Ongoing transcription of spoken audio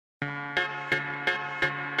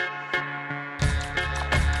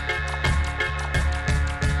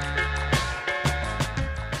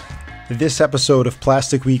This episode of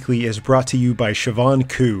Plastic Weekly is brought to you by Siobhan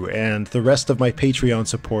Koo and the rest of my Patreon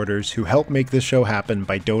supporters who help make this show happen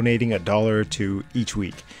by donating $1 or $2 each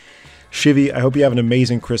week. Shivy, I hope you have an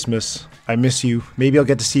amazing Christmas. I miss you. Maybe I'll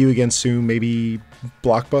get to see you again soon. Maybe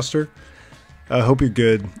Blockbuster. I hope you're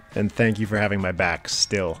good, and thank you for having my back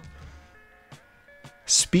still.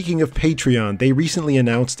 Speaking of Patreon, they recently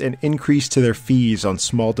announced an increase to their fees on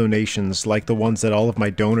small donations like the ones that all of my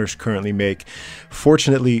donors currently make.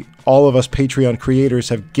 Fortunately, all of us Patreon creators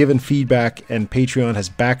have given feedback and Patreon has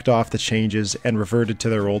backed off the changes and reverted to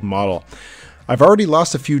their old model. I've already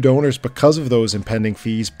lost a few donors because of those impending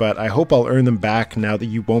fees, but I hope I'll earn them back now that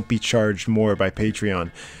you won't be charged more by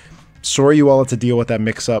Patreon. Sorry you all had to deal with that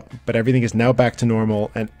mix-up, but everything is now back to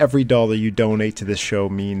normal, and every dollar you donate to this show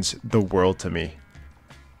means the world to me.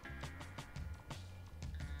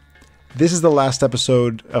 This is the last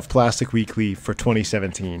episode of Plastic Weekly for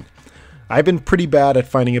 2017. I've been pretty bad at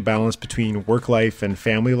finding a balance between work life and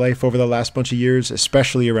family life over the last bunch of years,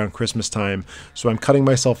 especially around Christmas time, so I'm cutting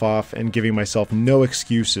myself off and giving myself no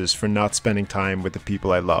excuses for not spending time with the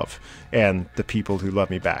people I love, and the people who love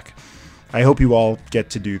me back. I hope you all get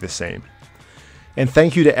to do the same. And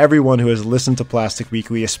thank you to everyone who has listened to Plastic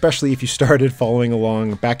Weekly, especially if you started following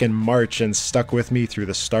along back in March and stuck with me through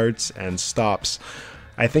the starts and stops.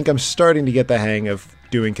 I think I'm starting to get the hang of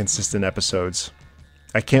doing consistent episodes.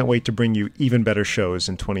 I can't wait to bring you even better shows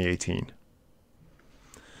in 2018.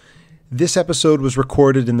 This episode was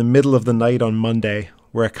recorded in the middle of the night on Monday,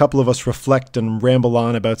 where a couple of us reflect and ramble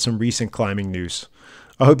on about some recent climbing news.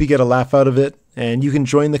 I hope you get a laugh out of it, and you can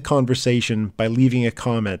join the conversation by leaving a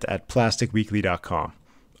comment at plasticweekly.com.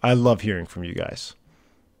 I love hearing from you guys.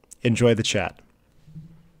 Enjoy the chat.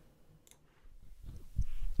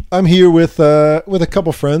 I'm here with a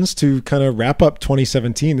couple friends to kind of wrap up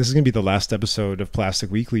 2017. This is going to be the last episode of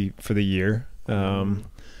Plastic Weekly for the year,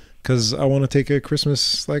 because I want to take a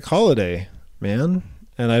Christmas holiday, man,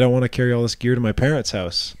 and I don't want to carry all this gear to my parents'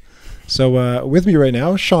 house. So with me right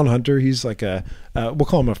now, Shaun Hunter. He's like we'll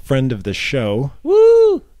call him a friend of the show.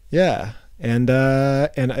 Woo! Yeah, and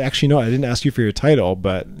actually no, I didn't ask you for your title,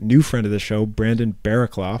 but new friend of the show, Brandon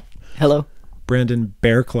Barraclough. Hello, Brandon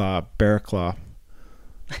Barraclough.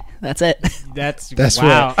 That's it. That's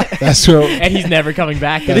wow. That's what. And he's never coming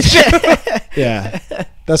back to the show. Yeah,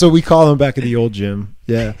 that's what we call him back at the old gym.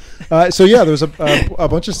 Yeah. So yeah, there was a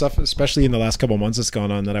bunch of stuff, especially in the last couple of months, that's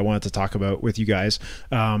gone on that I wanted to talk about with you guys.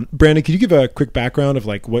 Brandon, could you give a quick background of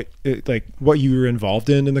what you were involved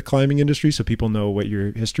in the climbing industry, so people know what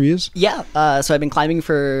your history is? Yeah. So I've been climbing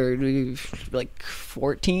for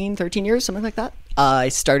 13 years, something like that. I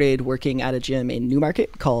started working at a gym in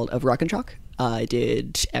Newmarket called Of Rock and Chalk. I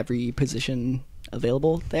did every position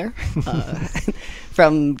available there,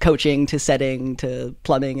 from coaching to setting to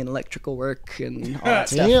plumbing and electrical work and all that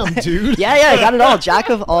stuff. Damn, dude. Yeah, I got it all.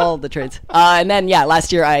 Jack of all the trades. And then,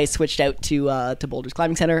 last year I switched out to Boulder's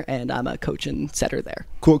Climbing Center, and I'm a coach and setter there.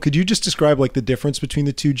 Cool. Could you just describe the difference between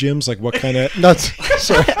the two gyms? What kind of nuts?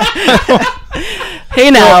 Sorry.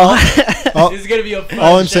 Hey now. This is gonna be a fun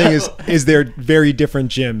all I'm show. saying is they're very different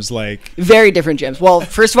gyms. Very different gyms. Well,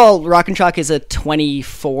 first of all, Rock and Chalk is a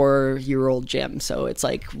 24-year-old gym, so it's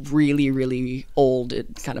really, really old.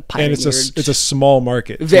 It kind of pioneered. And it's a small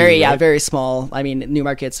market. Too, very, right? very small. I mean,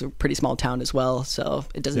 Newmarket's a pretty small town as well, so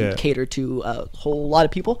it doesn't cater to a whole lot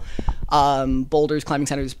of people. Boulder's Climbing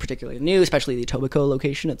Center is particularly new, especially the Etobicoke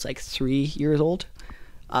location. It's 3 years old,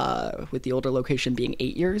 with the older location being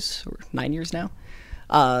 8 years or 9 years now.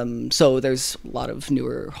 So there's a lot of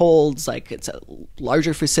newer holds, it's a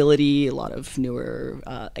larger facility, a lot of newer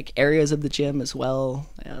areas of the gym as well.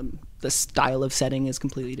 The style of setting is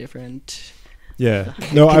completely different. Yeah.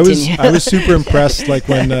 No, I was super impressed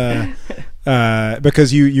when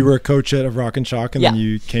because you were a coach at Rock and Chalk, and then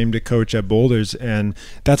you came to coach at Boulders, and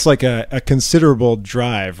that's a considerable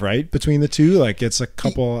drive, right, between the two. It's a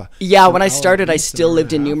couple. Yeah, when I started, I still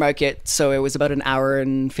lived in Newmarket, so it was about an hour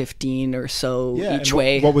and 15 or so each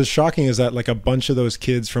way. What was shocking is that a bunch of those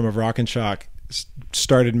kids from a Rock and Chalk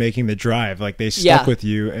started making the drive. They stuck with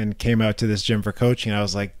you and came out to this gym for coaching. I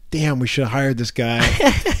was like, damn, we should have hired this guy.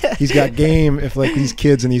 He's got game. If these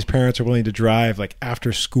kids and these parents are willing to drive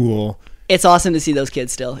after school. It's awesome to see those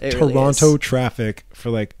kids still. It Toronto really is. Traffic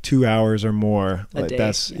for 2 hours or more. A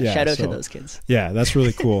day. Shout out to those kids. Yeah, that's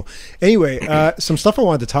really cool. Anyway, some stuff I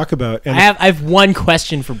wanted to talk about. And I have one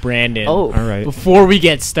question for Brandon. Oh, all right. Before we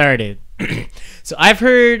get started, so I've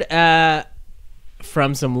heard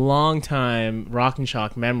from some longtime Rock and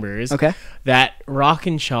Chalk members that Rock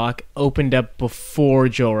and Chalk opened up before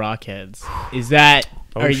Joe Rockheads. Is that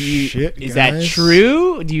Oh, shit, Is that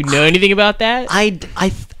true? Do you know anything about that?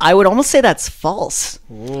 I would almost say that's false.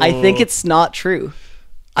 Whoa. I think it's not true.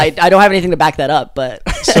 I don't have anything to back that up, but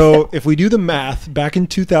so if we do the math, back in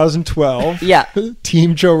 2012, yeah,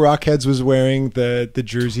 Team Joe Rockheads was wearing the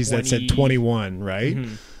jerseys that said 21, right?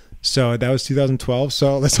 Mm-hmm. So that was 2012.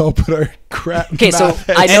 So let's all put our crap. Okay, so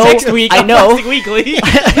I know. Weekly.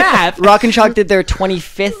 Rock and Shock did their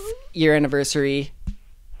 25th year anniversary.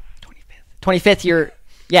 25th year,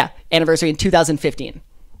 anniversary in 2015.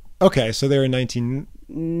 Okay, so they were in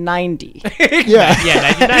 1990. Yeah,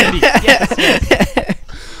 1990. Yes.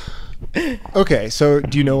 Okay, so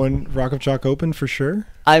do you know when Rock of Chalk opened for sure?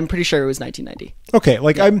 I'm pretty sure it was 1990. Okay,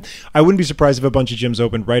 I wouldn't be surprised if a bunch of gyms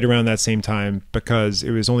opened right around that same time, because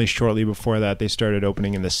it was only shortly before that they started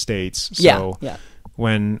opening in the States. So yeah.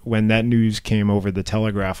 When that news came over the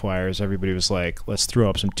telegraph wires, everybody was like, let's throw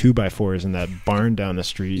up some 2x4s in that barn down the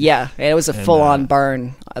street. Yeah, and it was a full-on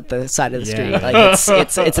barn at the side of the street. Like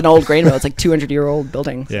it's an old grain mill. It's like 200-year-old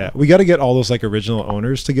building. So. Yeah, we got to get all those like original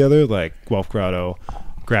owners together, like Guelph Grotto,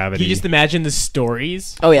 Gravity. Can you just imagine the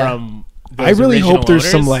stories? Oh yeah. From I really hope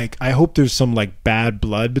there's owners? I hope there's some like bad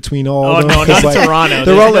blood between all of them. Oh no, not in Toronto.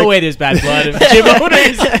 There's no way there's bad blood of gym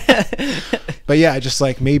owners. But yeah, just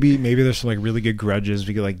like maybe there's some like really good grudges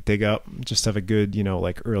we could like dig up, just have a good,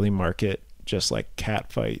 like early market, just like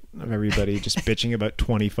cat fight of everybody just bitching about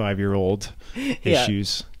 25-year-old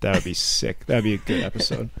issues. That would be sick. That'd be a good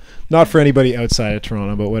episode. Not for anybody outside of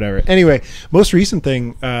Toronto, but whatever. Anyway, most recent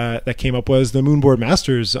thing that came up was the Moonboard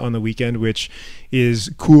Masters on the weekend, which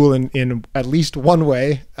is cool in at least one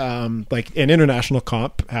way, like an international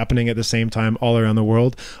comp happening at the same time all around the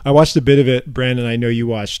world. I watched a bit of it. Brandon, I know you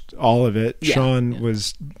watched all of it. Yeah, Shaun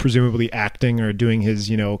was presumably acting or doing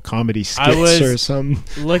his, comedy skits or some.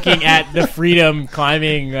 Looking at the freedom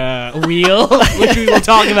climbing wheel, which we will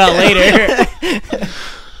talk about later.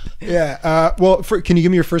 Yeah. Well, can you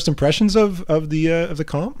give me your first impressions of the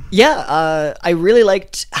comp? Yeah. I really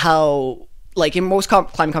liked how, like in most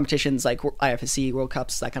climbing competitions, like IFSC, World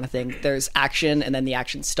Cups, that kind of thing, there's action and then the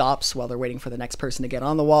action stops while they're waiting for the next person to get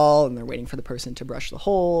on the wall and they're waiting for the person to brush the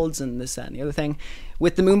holds and this, that, and the other thing.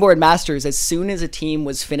 With the Moonboard Masters, as soon as a team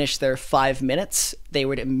was finished their 5 minutes, they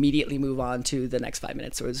would immediately move on to the next 5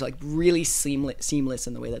 minutes. So it was like really seamless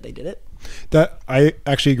in the way that they did it. That I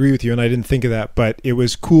actually agree with you, and I didn't think of that, but it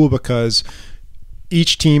was cool because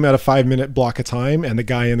each team had a 5-minute block of time, and the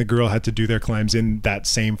guy and the girl had to do their climbs in that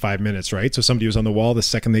same 5 minutes, right? So somebody was on the wall, the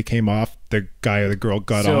second they came off, the guy or the girl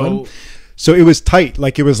got on. So it was tight,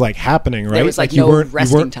 like it was like happening, right? There was like no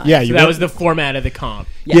resting time. Yeah, so that was the format of the comp.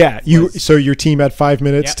 So your team had 5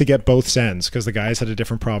 minutes to get both sends because the guys had a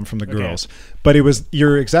different problem from the girls. But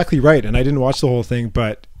you're exactly right, and I didn't watch the whole thing,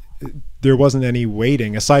 but there wasn't any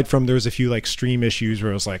waiting aside from there was a few like stream issues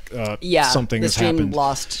where it was like something has happened. The stream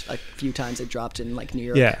lost a few times. It dropped in like New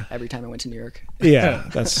York. Every time I went to New York. Yeah,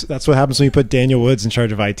 that's what happens when you put Daniel Woods in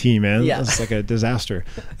charge of IT, man. It's like a disaster.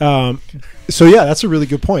 So yeah, that's a really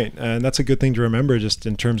good point, and that's a good thing to remember just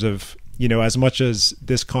in terms of, as much as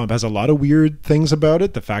this comp has a lot of weird things about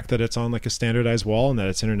it, the fact that it's on like a standardized wall and that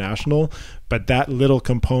it's international, but that little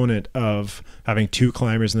component of having two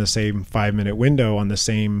climbers in the same 5-minute window on the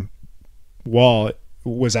same wall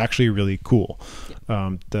was actually really cool.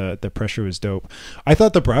 The pressure was dope. I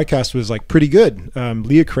thought the broadcast was like pretty good.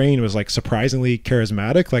 Leah Crane was like surprisingly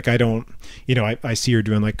charismatic. Like I see her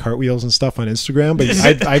doing like cartwheels and stuff on Instagram,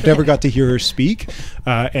 but I've never got to hear her speak.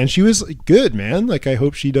 And she was good, man. Like I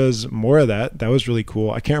hope she does more of that. That was really cool.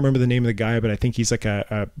 I can't remember the name of the guy, but I think he's like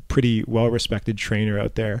a pretty well-respected trainer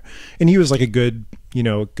out there. And he was like a good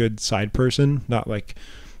side person, not like,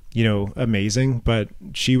 amazing, but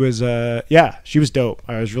she was she was dope.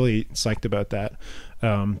 I was really psyched about that.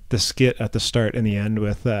 The skit at the start and the end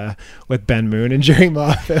with Ben Moon and Jerry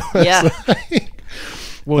Moffat.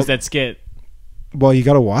 What was that skit? Well, you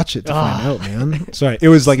got to watch it to find out, man. Sorry, it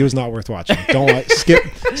was not worth watching. Don't skip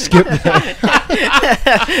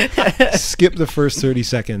skip the first 30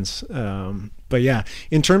 seconds. But yeah,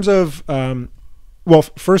 in terms of well,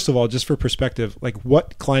 first of all, just for perspective, like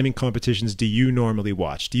what climbing competitions do you normally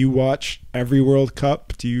watch? Do you watch every World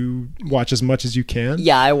Cup? Do you watch as much as you can?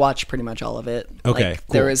 Yeah, I watch pretty much all of it. Okay,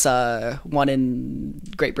 cool. There was one in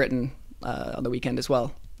Great Britain on the weekend as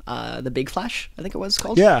well. The Big Flash, I think it was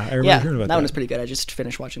called. Yeah, I remember hearing about that. That one was pretty good. I just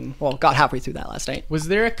finished watching. Well, got halfway through that last night. Was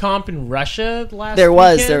there a comp in Russia last? There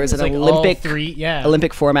was an like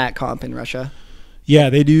Olympic format comp in Russia.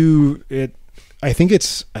 Yeah, they do it. I think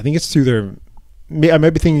it's through their. I might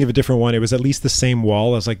be thinking of a different one. It was at least the same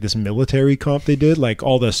wall as like this military comp they did, like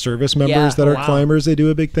all the service members that are climbers. They do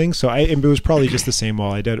a big thing. So it was probably just the same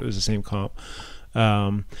wall. I doubt it was the same comp.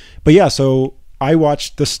 But yeah, so I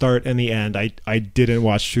watched the start and the end. I didn't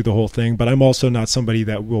watch through the whole thing, but I'm also not somebody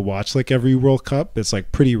that will watch like every World Cup. It's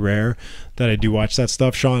like pretty rare that I do watch that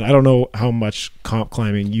stuff. Sean, I don't know how much comp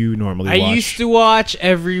climbing you normally watch. I used to watch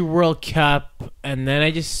every World Cup, and then I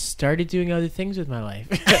just started doing other things with my life.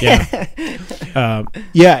 Yeah.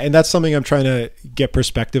 Yeah, and that's something I'm trying to get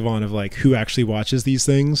perspective on, of like who actually watches these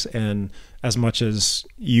things. And as much as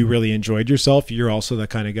you really enjoyed yourself, you're also the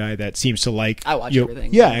kind of guy that seems to like... I watch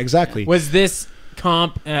everything. Yeah, exactly. Was this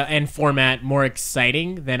comp and format more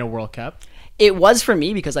exciting than a World Cup? It was for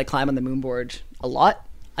me because I climb on the moonboard a lot.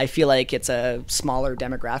 I feel like it's a smaller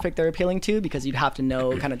demographic they're appealing to, because you'd have to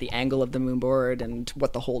know kind of the angle of the moonboard and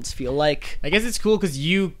what the holds feel like. I guess it's cool because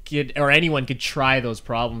you could, or anyone could try those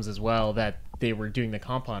problems as well that they were doing the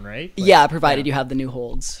comp on, right? Like, yeah, provided you have the new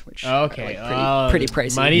holds, which okay, are like pretty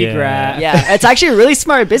pricey. Money grab. Yeah, it's actually a really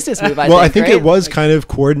smart business move. I think it was kind of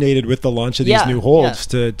coordinated with the launch of these new holds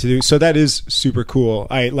to do. So that is super cool.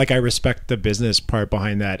 I respect the business part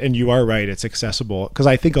behind that, and you are right. It's accessible, because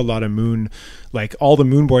I think a lot of like all the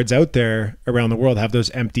moonboards out there around the world have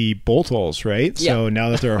those empty bolt holes, right? Yeah. So now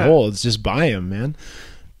that there are holds, just buy them, man.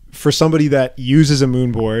 For somebody that uses a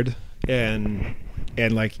moonboard and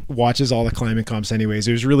like watches all the climbing comps anyways,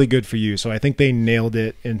 it was really good for you. So I think they nailed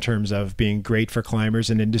it in terms of being great for climbers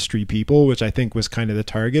and industry people, which I think was kind of the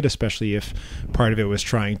target, especially if part of it was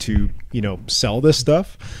trying to, sell this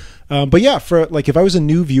stuff. But yeah, for like, if I was a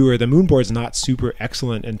new viewer, the moonboard's not super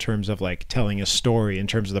excellent in terms of like telling a story in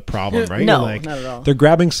terms of the problem, right? No, like, not at all. They're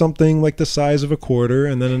grabbing something like the size of a quarter,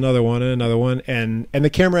 and then another one and another one. And the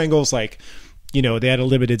camera angle's like, they had a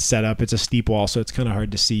limited setup. It's a steep wall, so it's kind of hard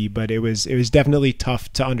to see, but it was definitely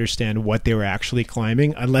tough to understand what they were actually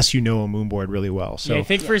climbing unless you know a moonboard really well. So yeah, I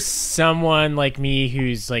think for someone like me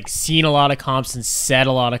who's like seen a lot of comps and set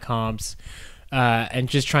a lot of comps, and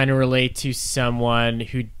just trying to relate to someone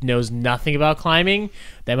who knows nothing about climbing,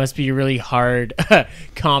 that must be a really hard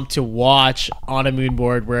comp to watch on a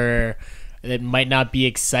moonboard, where it might not be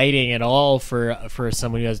exciting at all for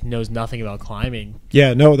someone who knows nothing about climbing.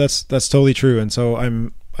 Yeah, no, that's totally true. And so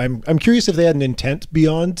I'm curious if they had an intent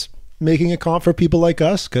beyond making a comp for people like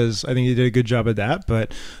us, because I think they did a good job at that.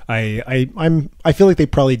 But I feel like they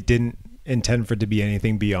probably didn't intend for it to be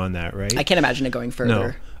anything beyond that, right? I can't imagine it going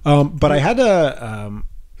further. No. But I had a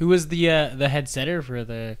who was the head setter for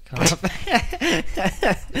the comp?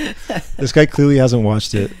 This guy clearly hasn't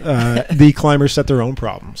watched it. The climbers set their own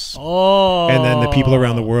problems. Oh. And then the people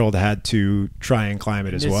around the world had to try and climb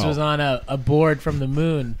it as well. This was on a board from the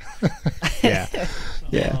moon. Yeah.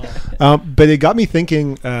 Yeah. But it got me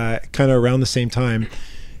thinking kind of around the same time,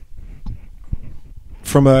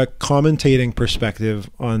 from a commentating perspective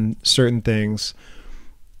on certain things.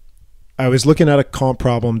 I was looking at a comp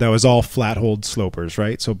problem that was all flat hold slopers,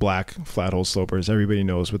 right? So black flat hold slopers. Everybody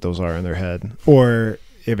knows what those are in their head. Or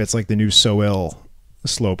if it's like the new Soil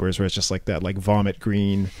slopers, where it's just like that, like vomit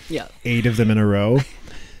green, 8 of them in a row.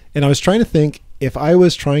 And I was trying to think, if I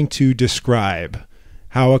was trying to describe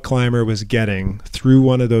how a climber was getting through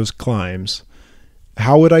one of those climbs,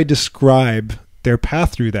 how would I describe their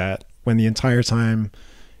path through that when the entire time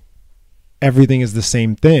everything is the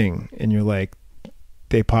same thing? And you're like,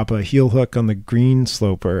 they pop a heel hook on the green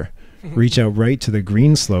sloper, reach out right to the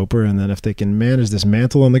green sloper, and then if they can manage this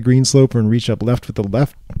mantle on the green sloper and reach up left with the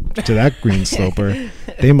left to that green sloper,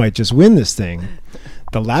 they might just win this thing.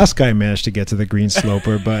 The last guy managed to get to the green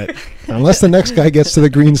sloper, but unless the next guy gets to the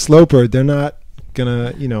green sloper, they're not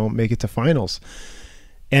gonna, make it to finals.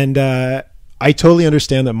 And I totally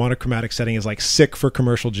understand that monochromatic setting is like sick for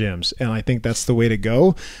commercial gyms, and I think that's the way to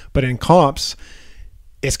go. But in comps,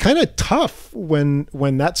 it's kind of tough when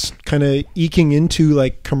that's kind of eking into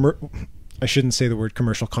like I shouldn't say the word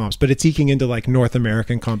commercial comps, but it's eking into like North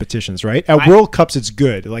American competitions, right? At World Cups, it's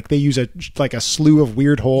good. Like they use a slew of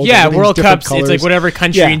weird holds. Yeah, World Cups, colors. It's like whatever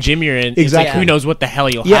country and gym you're in. Exactly. It's like who knows what the hell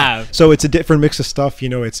you'll have. So it's a different mix of stuff.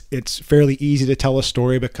 It's fairly easy to tell a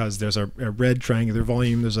story because there's a red triangular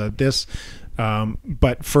volume. There's a this.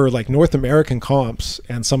 But for like North American comps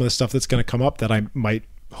and some of the stuff that's going to come up that I might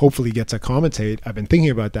hopefully get to commentate, I've been thinking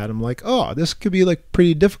about that. I'm like, oh, this could be like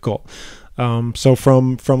pretty difficult. So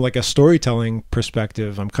from like a storytelling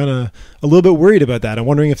perspective, I'm kind of a little bit worried about that. I'm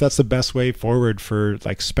wondering if that's the best way forward for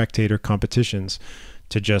like spectator competitions,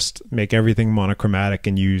 to just make everything monochromatic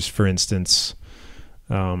and use, for instance,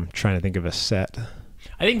 trying to think of a set.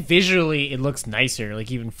 I think visually it looks nicer, like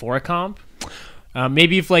even for a comp.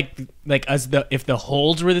 Maybe if if the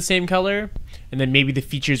holds were the same color, and then maybe the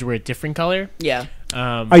features were a different color. Yeah.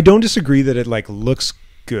 I don't disagree that it like looks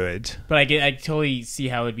good, but I totally see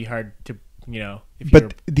how it'd be hard to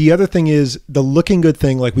But the other thing is the looking good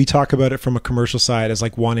thing, like we talk about it from a commercial side as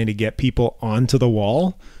like wanting to get people onto the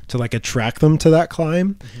wall to like attract them to that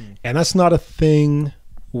climb. And that's not a thing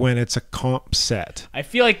when it's a comp set. I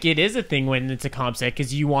feel like it is a thing when it's a comp set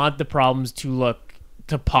because you want the problems to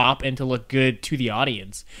pop and to look good to the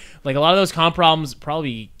audience. Like a lot of those comp problems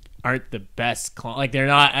probably aren't the best. Like they're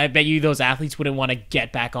not. I bet you those athletes wouldn't want to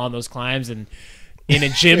get back on those climbs and in a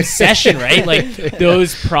gym session, right? Like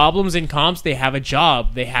those problems in comps, they have a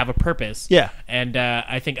job, they have a purpose. Yeah. And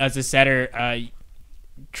I think as a setter,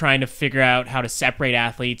 trying to figure out how to separate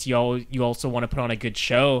athletes, you also want to put on a good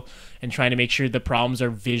show and trying to make sure the problems are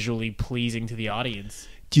visually pleasing to the audience.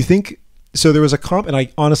 Do you think so? There was a comp, and I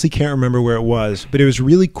honestly can't remember where it was, but it was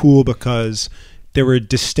really cool because there were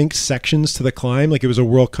distinct sections to the climb. Like it was a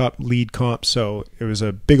World Cup lead comp, so it was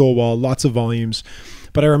a big old wall, lots of volumes.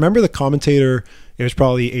 But I remember the commentator, it was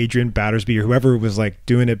probably Adrian Battersby or whoever was like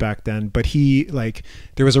doing it back then, but he like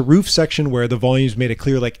there was a roof section where the volumes made a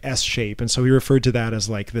clear like S shape, and so he referred to that as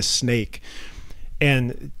like the snake.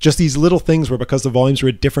 And just these little things where because the volumes were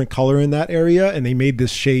a different color in that area and they made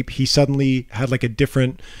this shape, he suddenly had like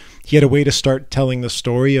he had a way to start telling the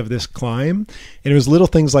story of this climb. And it was little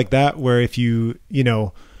things like that where if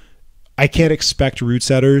I can't expect route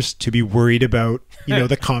setters to be worried about,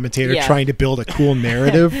 the commentator trying to build a cool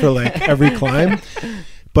narrative for like every climb.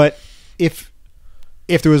 But if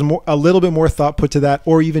there was a little bit more thought put to that,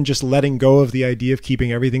 or even just letting go of the idea of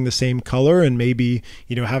keeping everything the same color and maybe,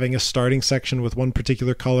 having a starting section with one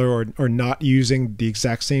particular color or not using the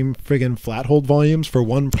exact same friggin' flat hold volumes for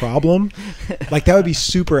one problem, like that would be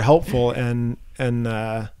super helpful. And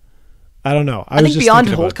I don't know. I think beyond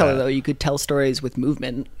hold color though, you could tell stories with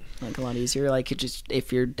movement. Like a lot easier, like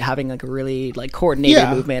if you're having like a really like coordinated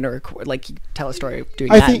movement or like tell a story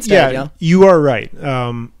doing that instead. You are right.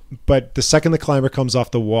 But the second the climber comes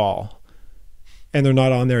off the wall and they're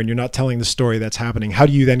not on there and you're not telling the story that's happening, how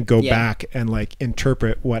do you then go back and like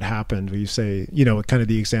interpret what happened? Where you say, kind of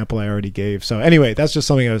the example I already gave. So anyway, that's just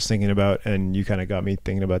something I was thinking about, and you kind of got me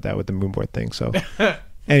thinking about that with the moonboard thing. So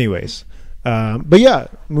anyways, but yeah,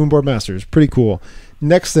 Moonboard Masters, pretty cool.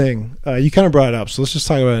 Next thing, you kind of brought it up, so let's just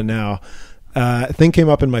talk about it now. A thing came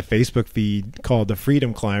up in my Facebook feed called the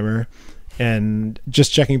Freedom Climber, and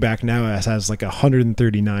just checking back now, it has like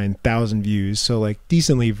 139,000 views, so like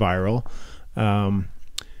decently viral. I'm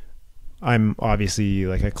obviously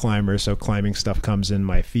like a climber, so climbing stuff comes in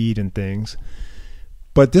my feed and things.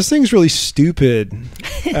 But this thing's really stupid,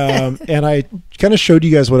 and I kind of showed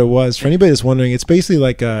you guys what it was. For anybody that's wondering, it's basically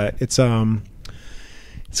like it's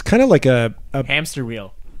kind of like a hamster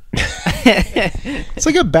wheel. It's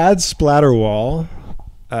like a bad splatter wall.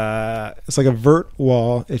 It's like a vert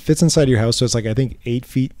wall. It fits inside your house, so it's like I think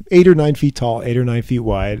 8 or 9 feet tall, 8 or 9 feet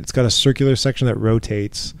wide. It's got a circular section that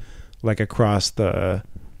rotates like across the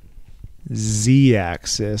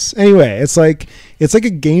Z-axis. Anyway, it's like a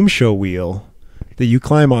game show wheel that you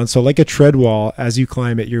climb on. So like a tread wall, as you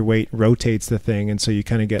climb it, your weight rotates the thing, and so you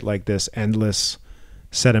kind of get like this endless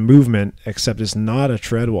set of movement, except it's not a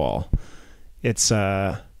tread wall. It's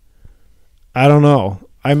I don't know.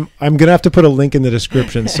 I'm gonna have to put a link in the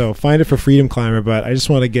description, so find it for Freedom Climber. But I just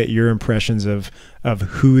want to get your impressions of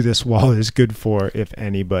who this wall is good for, if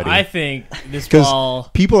anybody. I think this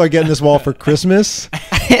wall, people are getting this wall for Christmas,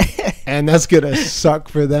 and that's gonna suck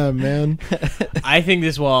for them, man. I think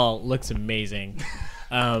this wall looks amazing.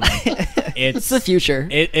 It's the future.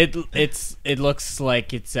 It looks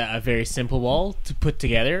like it's a very simple wall to put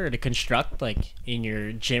together or to construct, like in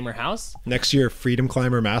your gym or house. Next year, Freedom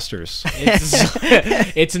Climber Masters.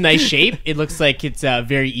 It's a nice shape. It looks like it's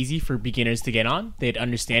very easy for beginners to get on. They'd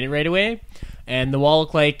understand it right away. And the wall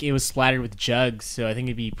looked like it was splattered with jugs, so I think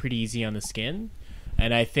it'd be pretty easy on the skin.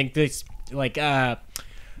 And I think this like a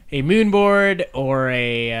moonboard or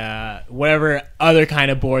a whatever other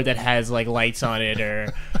kind of board that has like lights on it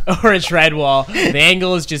or a tread wall. The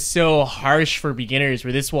angle is just so harsh for beginners,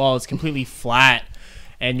 where this wall is completely flat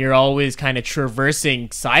and you're always kind of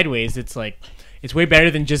traversing sideways. It's like it's way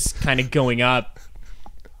better than just kind of going up.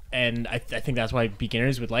 And I think that's why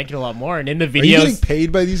beginners would like it a lot more. And in the videos, are you getting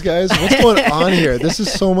paid by these guys? What's going on here? This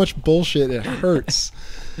is so much bullshit. It hurts.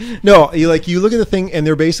 No, you look at the thing and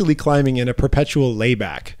they're basically climbing in a perpetual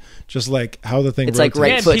layback. Just like how the thing it's rotates. like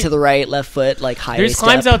right foot to the right, left foot, like high. There's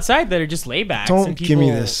climbs outside that are just laybacks. Don't give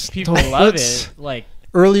me this. People love it. Like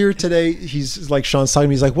earlier today, he's like Shaun's talking to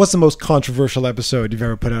me. He's like, "What's the most controversial episode you've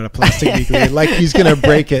ever put out of Plastic Weekly?" Like he's gonna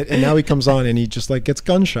break it, and now he comes on and he just like gets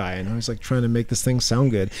gun shy, and he's like trying to make this thing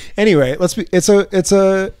sound good. Anyway, it's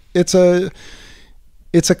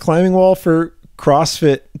a climbing wall for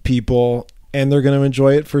CrossFit people. and they're going to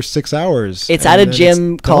enjoy it for 6 hours. It's at a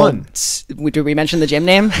gym called, did we mention the gym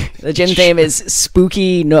name? The gym name is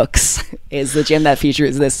Spooky Nooks, is the gym that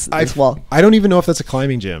features this wall. I don't even know if that's a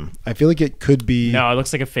climbing gym. I feel like it could be. No, it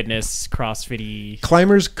looks like a fitness, CrossFit-y.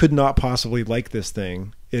 Climbers could not possibly like this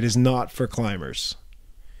thing. It is not for climbers.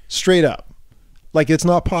 Straight up. Like, it's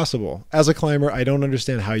not possible. As a climber, I don't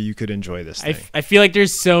understand how you could enjoy this thing. I feel like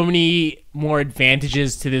there's so many more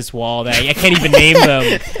advantages to this wall that I can't even name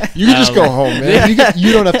them. You can just go home, man.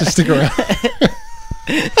 You don't have to stick around.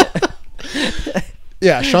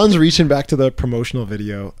 Yeah, Shaun's reaching back to the promotional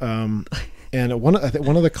video. And one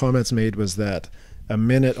of the comments made was that a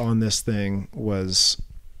minute on this thing was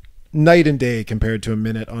night and day compared to a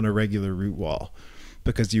minute on a regular route wall.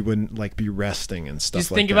 Because you wouldn't like be resting and stuff just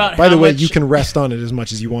like think that. About By the way, you can rest on it as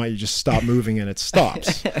much as you want. You just stop moving and it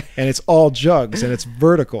stops. And it's all jugs and it's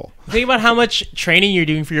vertical. Think about how much training you're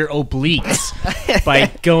doing for your obliques by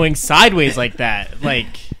going sideways like that. Like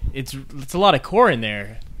it's a lot of core in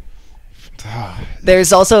there.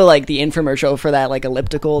 There's also like the infomercial for that like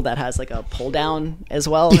elliptical that has like a pull down as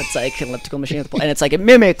well. It's like an elliptical machine with and it's like it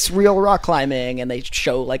mimics real rock climbing, and they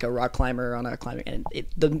show like a rock climber on a climbing, and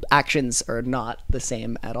the actions are not the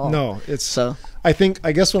same at all. No, it's so. I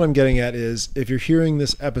guess what I'm getting at is if you're hearing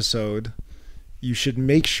this episode, you should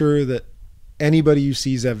make sure that anybody who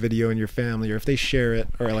sees that video in your family, or if they share it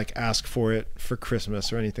or like ask for it for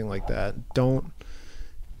Christmas or anything like that, don't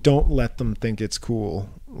let them think it's cool.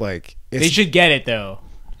 Like they should get it though.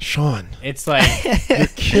 Shaun, it's like you're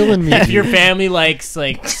killing me. If your family likes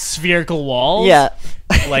like spherical walls, yeah,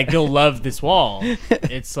 like they'll love this wall.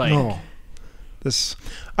 It's like this.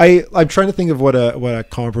 I'm trying to think of what a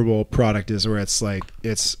comparable product is where it's like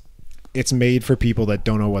it's made for people that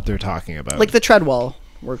don't know what they're talking about. Like the tread wall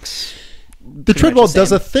works. The tread wall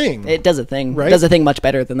does a thing. It does a thing. Right? It does a thing much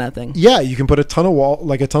better than that thing. Yeah, you can put a ton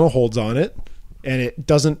of holds on it. And it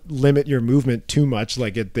doesn't limit your movement too much.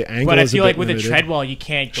 Like the angle. But I is feel a like bit with limited. a tread wall, you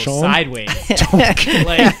can't go Shaun? sideways.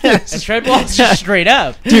 Like a tread wall is just straight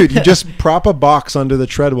up. Dude, you just prop a box under the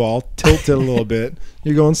tread wall, tilt it a little bit.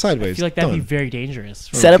 You're going sideways. I feel like that'd be very dangerous.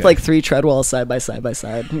 Set up like 3 tread walls side by side by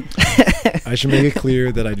side. I should make it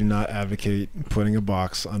clear that I do not advocate putting a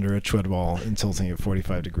box under a tread wall and tilting it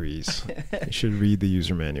 45 degrees. You should read the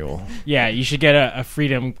user manual. Yeah, you should get a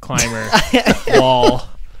Freedom Climber wall.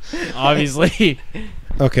 Obviously.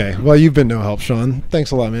 Okay, well, you've been no help, Shaun.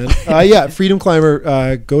 Thanks a lot, man. Yeah, Freedom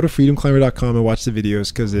Climber. Go to freedomclimber.com and watch the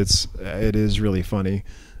videos because it is really funny.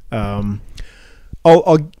 I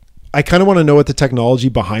kind of want to know what the technology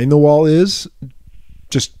behind the wall is,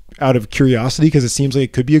 just out of curiosity, because it seems like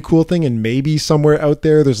it could be a cool thing, and maybe somewhere out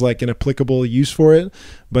there's like an applicable use for it.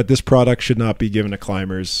 But this product should not be given to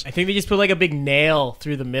climbers. I think they just put like a big nail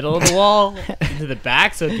through the middle of the wall into the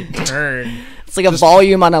back so it can turn. It's like a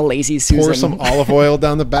volume on a Lazy Susan. Pour some olive oil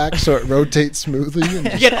down the back so it rotates smoothly.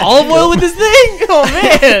 And you get olive oil with this thing? Oh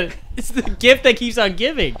man, it's the gift that keeps on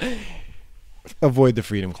giving. Avoid the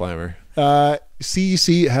Freedom Climber.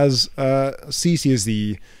 CEC is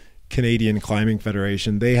the Canadian Climbing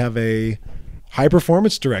Federation. They have a high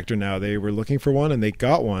performance director now. They were looking for one and they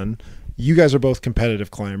got one. You guys are both competitive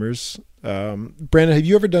climbers. Brandon, have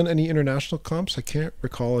you ever done any international comps? I can't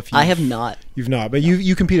recall if I have not. You've not, but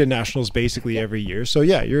you compete at nationals basically every year. So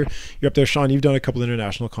yeah, you're up there. Shaun, you've done a couple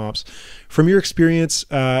international comps. From your experience,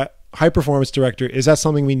 high performance director, is that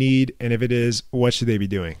something we need? And if it is, what should they be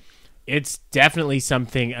doing? It's definitely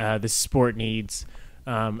something the sport needs.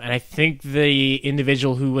 And I think the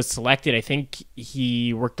individual who was selected, I think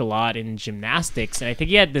he worked a lot in gymnastics, and I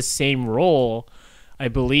think he had the same role, I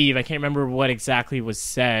believe. I can't remember what exactly was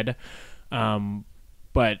said.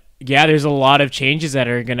 But yeah, there's a lot of changes that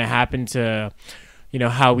are going to happen to,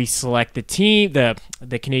 how we select the team,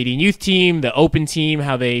 the Canadian youth team, the open team,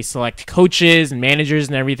 how they select coaches and managers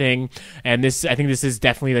and everything. And I think this is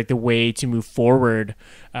definitely like the way to move forward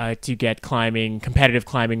to get competitive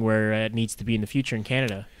climbing where it needs to be in the future in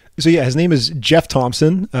Canada. So yeah, his name is Jeff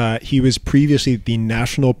Thompson. He was previously the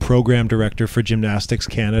National Program Director for Gymnastics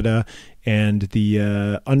Canada, and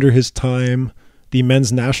under his time, the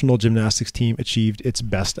men's national gymnastics team achieved its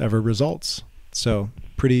best ever results. So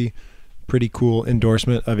pretty cool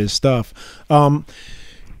endorsement of his stuff.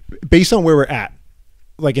 Based on where we're at,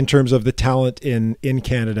 like in terms of the talent in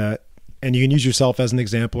Canada, and you can use yourself as an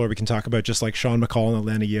example, or we can talk about just like Shaun McCall and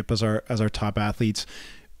Alana Yip as our top athletes.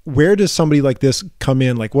 where does somebody like this come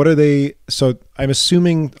in? Like, what are they? So I'm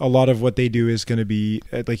assuming a lot of what they do is going to be,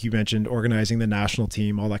 like you mentioned, organizing the national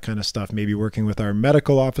team, all that kind of stuff, maybe working with our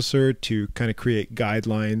medical officer to kind of create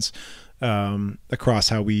guidelines across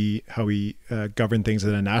how we govern things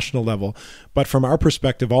at a national level. But from our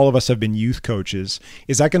perspective, all of us have been youth coaches.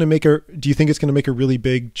 Is that going to do you think it's going to make a really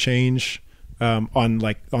big change on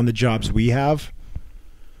the jobs we have?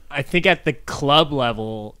 I think at the club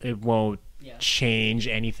level, it won't change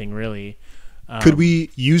anything really. Could we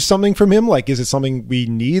use something from him? Like, is it something we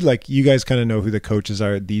need? Like, you guys kind of know who the coaches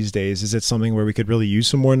are these days. Is it something where we could really use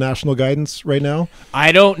some more national guidance right now?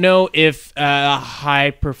 I don't know if a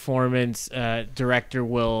high performance director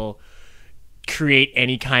will create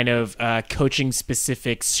any kind of coaching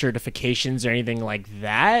specific certifications or anything like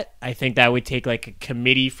that. I think that would take like a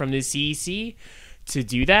committee from the CEC to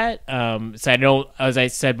do that. So I don't, as I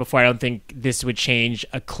said before, I don't think this would change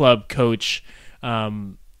a club coach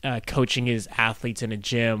coaching his athletes in a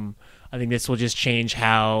gym. I think this will just change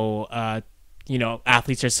how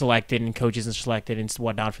athletes are selected and coaches are selected and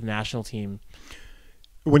whatnot for the national team.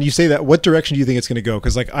 When you say that, what direction do you think it's going to go?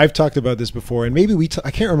 Because like I've talked about this before, and maybe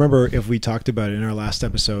I can't remember if we talked about it in our last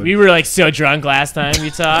episode. We were like so drunk last time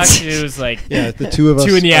we talked. It was like the two of us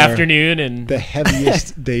 2 in the afternoon, and the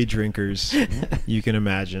heaviest day drinkers you can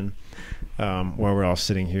imagine. While we're all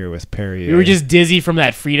sitting here with Perry. We were just dizzy from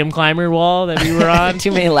that freedom climber wall that we were on. Too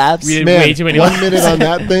many laps. We did way too many 1 laps. minute on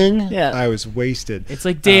that thing, Yeah. I was wasted. It's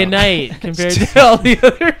like day and night compared to all the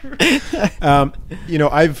other.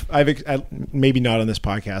 I've maybe not on this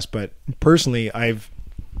podcast, but personally, I've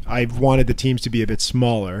wanted the teams to be a bit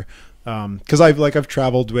smaller because I've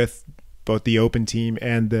traveled with both the open team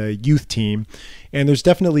and the youth team, and there's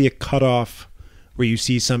definitely a cutoff where you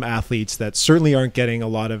see some athletes that certainly aren't getting a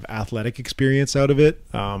lot of athletic experience out of it.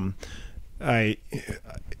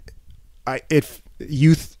 If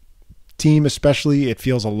youth team especially, it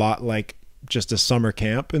feels a lot like just a summer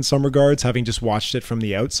camp in some regards, having just watched it from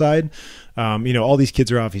the outside. All these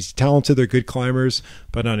kids are obviously talented, they're good climbers,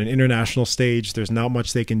 but on an international stage, there's not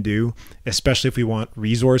much they can do, especially if we want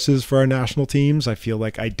resources for our national teams. I feel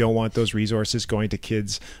like I don't want those resources going to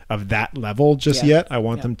kids of that level just yet. I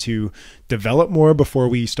want them to develop more before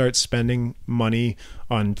we start spending money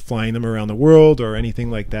on flying them around the world or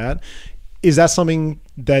anything like that. Is that something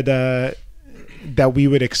that we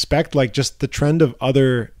would expect? Like, just the trend of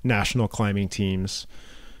other national climbing teams,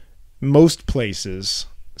 most places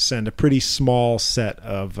send a pretty small set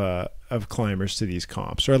of climbers to these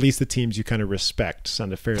comps, or at least the teams you kind of respect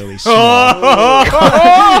send a fairly small.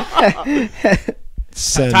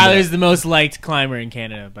 Tyler's the most liked climber in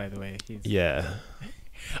Canada, by the way.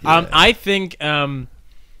 I think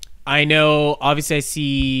I know. Obviously, I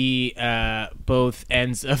see both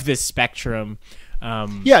ends of this spectrum.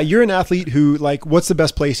 You're an athlete who, like, what's the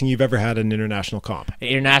best placing you've ever had at an international comp?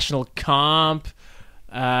 International comp.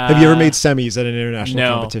 Have you ever made semis at an international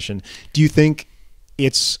competition? Do you think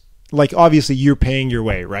it's like, obviously you're paying your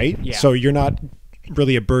way, right? Yeah. So you're not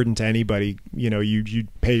really a burden to anybody. You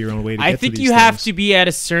pay your own way to get to these things. I think you have to be at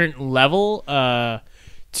a certain level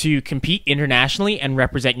to compete internationally and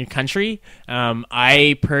represent your country.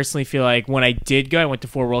 I personally feel like when I did go, I went to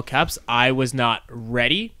 4 World Cups. I was not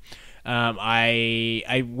ready.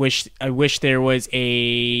 I wish there was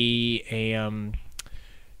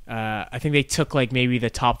I think they took like maybe the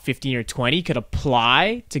top 15 or 20 could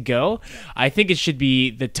apply to go. I think it should be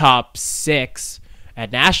the top 6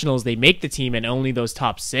 at nationals. They make the team and only those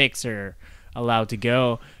top 6 are allowed to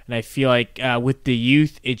go. And I feel like with the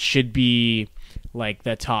youth, it should be like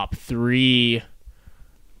the top 3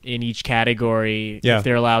 in each category. If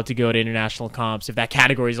they're allowed to go to international comps, if that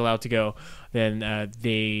category is allowed to go, then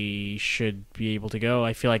they should be able to go.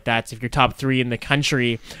 I feel like that's, if you're top 3 in the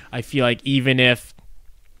country, I feel like even if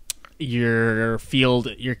your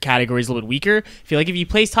category is a little bit weaker, I feel like if you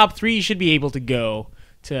place top 3, you should be able to go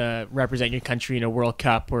to represent your country in a World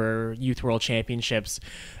Cup or Youth World Championships.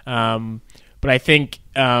 But I think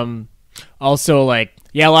also, like,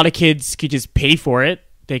 a lot of kids could just pay for it.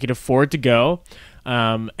 They could afford to go.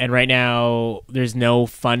 And right now there's no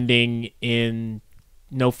funding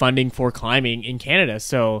for climbing in Canada.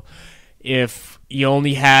 So if you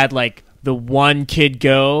only had like the one kid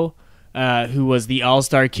go who was the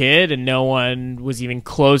all-star kid and no one was even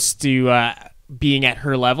close to being at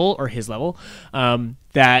her level or his level,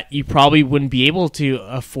 that you probably wouldn't be able to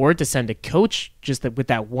afford to send a coach just with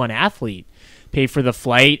that one athlete, pay for the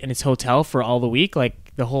flight and his hotel for all the week,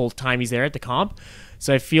 like the whole time he's there at the comp.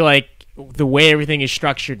 So I feel like the way everything is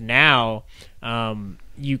structured now,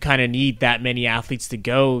 you kind of need that many athletes to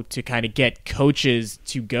go to kind of get coaches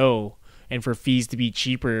to go and for fees to be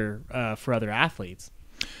cheaper for other athletes.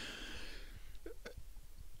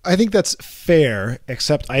 I think that's fair,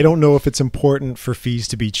 except I don't know if it's important for fees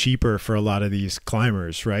to be cheaper for a lot of these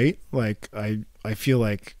climbers, right? Like I feel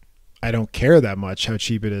like I don't care that much how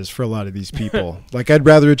cheap it is for a lot of these people. Like, I'd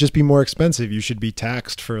rather it just be more expensive. You should be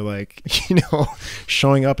taxed for, like,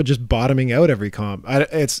 showing up and just bottoming out every comp. So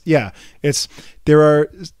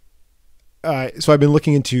I've been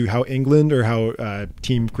looking into how England or how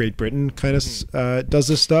Team Great Britain kind of does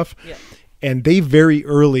this stuff. Yeah. And they very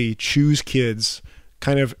early choose kids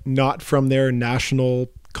kind of not from their national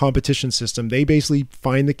competition system. They basically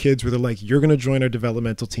find the kids where they're like, you're going to join our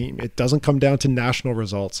developmental team. It doesn't come down to national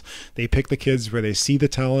results. They pick the kids where they see the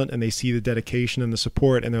talent and they see the dedication and the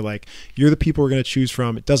support, and they're like, you're the people we're going to choose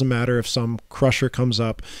from. It doesn't matter if some crusher comes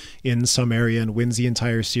up in some area and wins the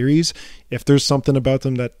entire series. If there's something about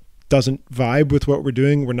them that doesn't vibe with what we're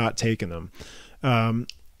doing, we're not taking them. And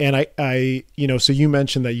I so you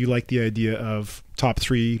mentioned that you like the idea of top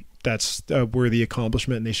 3. That's a worthy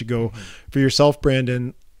accomplishment, and they should go. For yourself,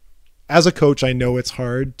 Brandon, as a coach, I know it's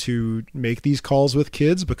hard to make these calls with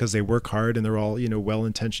kids because they work hard and they're all,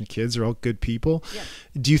 well-intentioned kids. They're all good people. Yeah.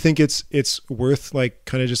 Do you think it's worth, like,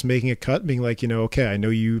 kind of just making a cut, being like, okay, I know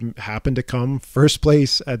you happen to come first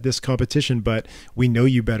place at this competition, but we know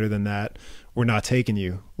you better than that. We're not taking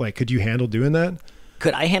you. Like, could you handle doing that?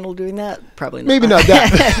 Could I handle doing that? Probably not. Maybe not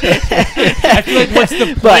that. I feel like, what's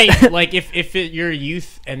the point? Like, if you're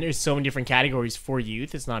youth and there's so many different categories for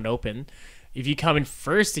youth, it's not open. If you come in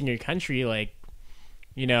first in your country, like,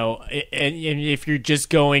 and if you're just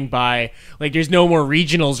going by, like, there's no more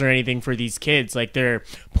regionals or anything for these kids. Like, their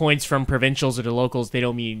points from provincials or the locals, they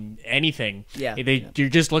don't mean anything. Yeah. You're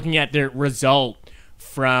just looking at their result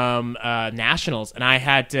from nationals. And I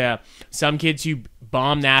had some kids who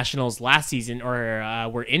bombed nationals last season or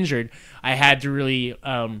were injured. I had to really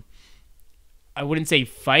I wouldn't say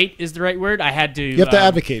fight is the right word. I had to. You have to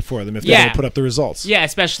advocate for them if they don't put up the results. Yeah,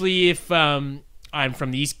 especially if I'm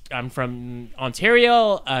from the East. I'm from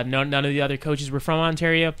Ontario. None of the other coaches were from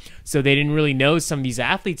Ontario, so they didn't really know some of these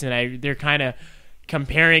athletes, and they're kind of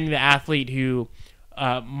comparing the athlete who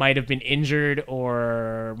might have been injured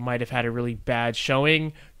or might have had a really bad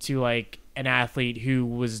showing to, like, an athlete who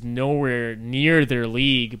was nowhere near their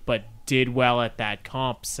league but did well at that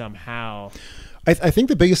comp somehow. I think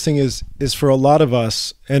the biggest thing is for a lot of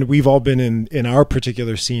us, and we've all been in our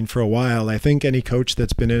particular scene for a while, I think any coach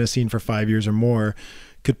that's been in a scene for 5 years or more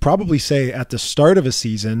could probably say at the start of a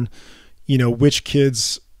season, which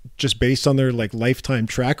kids, just based on their, like, lifetime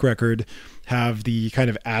track record, have the kind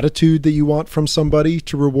of attitude that you want from somebody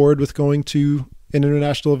to reward with going to an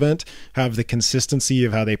international event, have the consistency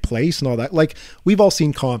of how they place and all that. Like, we've all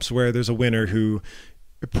seen comps where there's a winner who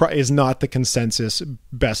is not the consensus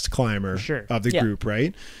best climber of the group,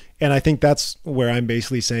 right? And I think that's where I'm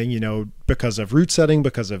basically saying, because of route setting,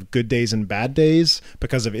 because of good days and bad days,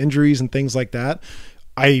 because of injuries and things like that,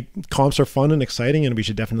 comps are fun and exciting, and we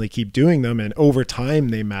should definitely keep doing them. And over time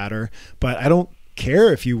they matter, but I don't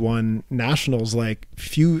care if you won nationals. There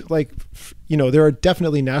are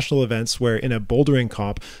definitely national events where in a bouldering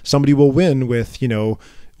comp, somebody will win with,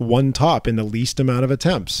 one top in the least amount of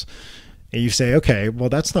attempts. And you say, okay, well,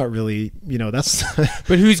 that's not really, that's...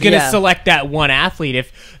 But who's going to select that one athlete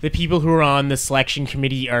if the people who are on the selection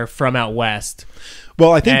committee are from out west?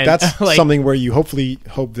 Well, I think that's something where you hopefully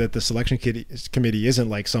hope that the selection committee isn't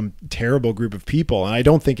like some terrible group of people. And I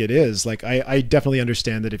don't think it is. Like, I definitely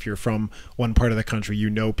understand that if you're from one part of the country,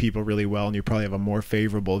 people really well, and you probably have a more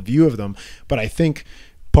favorable view of them. But I think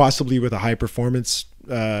possibly with a high performance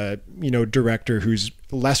director who's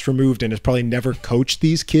less removed and has probably never coached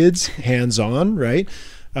these kids hands-on, right?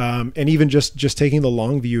 And even just taking the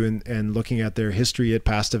long view and looking at their history at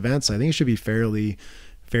past events, I think it should be fairly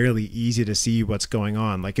easy to see what's going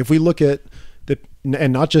on. Like, if we look at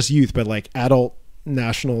and not just youth, but like adult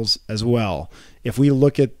nationals as well, if we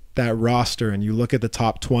look at that roster and you look at the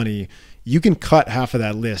top 20, you can cut half of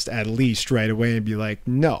that list at least right away and be like,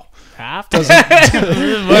 no, half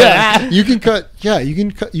you could cut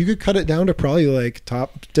it down to probably like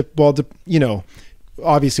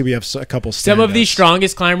obviously we have a couple some of the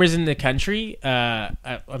strongest climbers in the country.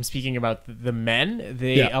 I'm speaking about the men.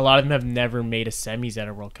 A lot of them have never made a semis at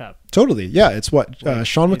a World Cup. Totally. Yeah. It's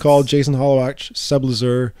Shaun McCall, Jason Hollowach, Seb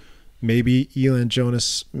Lazur, maybe Elan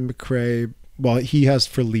Jonas McRae. Well, he has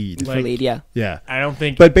for lead. Yeah. I don't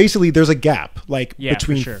think... But basically, there's a gap. Like,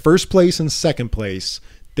 between first place and second place,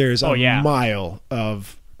 there's a mile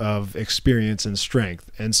of experience and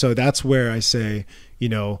strength. And so that's where I say,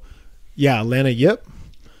 Lana Yip,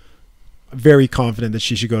 very confident that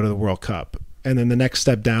she should go to the World Cup. And then the next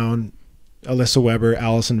step down, Alyssa Weber,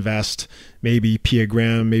 Allison Vest, maybe Pia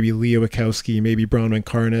Graham, maybe Leah Wachowski, maybe Bronwyn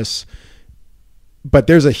Karnas. but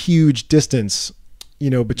there's a huge distance,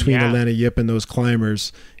 between Yeah. Alana Yip and those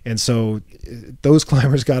climbers. And so those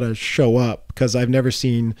climbers got to show up, because I've never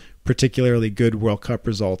seen particularly good World Cup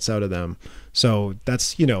results out of them. So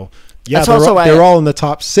that's, That's also why they're all in the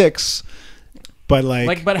top 6. But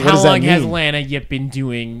but what how does that long has mean? Lana Yip been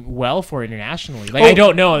doing well for internationally? I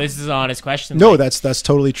don't know. This is an honest question. No, that's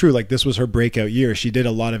totally true. This was her breakout year. She did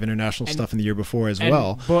a lot of international stuff in the year before as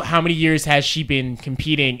well. But how many years has she been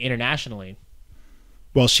competing internationally?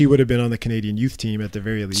 Well, she would have been on the Canadian youth team at the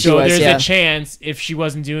very least. So was, there's yeah. a chance, if she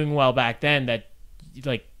wasn't doing well back then, that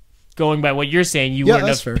going by what you're saying, you Yeah, wouldn't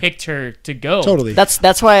that's have fair. picked her to go. Totally.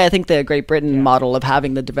 That's why I think the Great Britain model of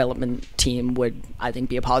having the development team would, I think,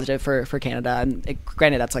 be a positive for Canada. And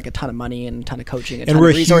granted, that's like a ton of money and a ton of coaching, and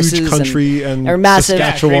we're a huge country, and they're massive.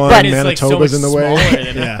 Saskatchewan, Yeah, and Great Britain's, so Manitoba's much in the way. smaller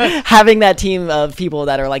than Yeah. Having that team of people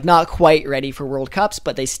that are not quite ready for World Cups,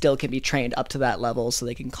 but they still can be trained up to that level, so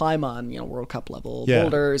they can climb on World Cup level Yeah.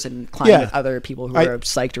 boulders and climb Yeah. with other people who I- are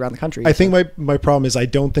psyched around the country. I think my problem is I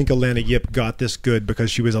don't think Alana Yip got this good because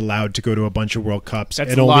she was allowed to go to a bunch of World Cups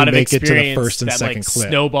That's and a only lot of make it to the experience first and that second clip.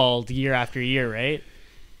 snowballed year after year, right?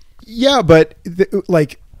 Yeah, but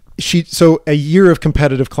so a year of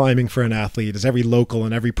competitive climbing for an athlete is every local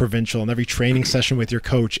and every provincial and every training session with your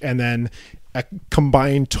coach, and then a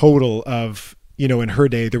combined total of, in her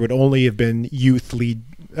day there would only have been youth lead,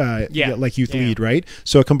 lead, right?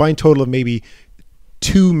 So a combined total of maybe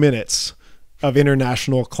 2 minutes of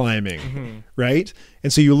international climbing, right?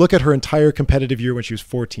 And so you look at her entire competitive year when she was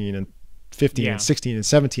 14 and 15 and 16 and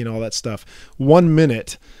 17, all that stuff, 1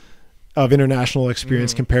 minute of international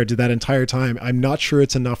experience compared to that entire time. I'm not sure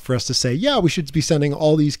it's enough for us to say, yeah, we should be sending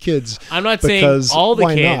all these kids. I'm not saying because all the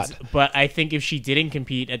why kids, not? but I think if she didn't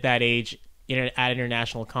compete at that age at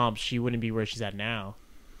international comps, she wouldn't be where she's at now.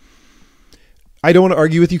 I don't want to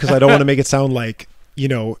argue with you because I don't want to make it sound like,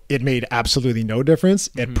 it made absolutely no difference.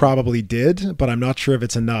 It probably did, but I'm not sure if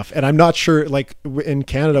it's enough. And I'm not sure, in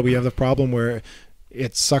Canada, we have the problem where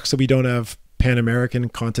it sucks that we don't have Pan American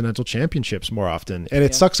Continental Championships more often. And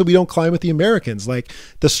it sucks that we don't climb with the Americans.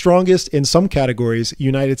 The strongest in some categories,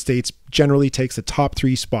 United States generally takes the top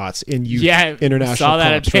 3 spots in youth international saw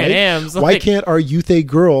that comps, at Pan right? Ams. Why can't our youth A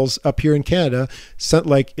girls up here in Canada,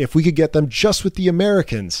 if we could get them just with the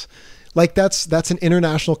Americans? That's an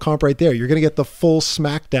international comp right there. You're going to get the full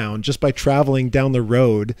smackdown just by traveling down the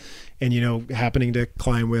road and, happening to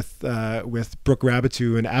climb with Brooke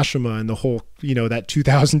Rabitou and Ashima and the whole, that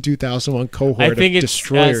 2001 cohort I think of it's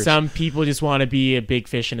destroyers. some people just want to be a big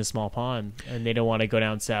fish in a small pond, and they don't want to go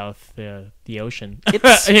down south the ocean.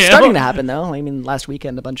 It's You know? starting to happen, though. I mean, last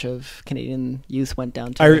weekend, a bunch of Canadian youth went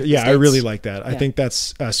down to the I States. really like that. I think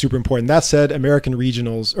that's super important. That said, American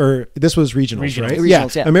regionals, or this was regionals, right?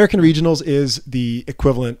 Regionals, yeah. American regionals is the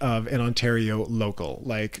equivalent of an Ontario local.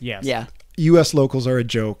 Yes. Yeah. U.S. locals are a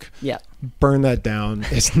joke. Yeah. Burn that down.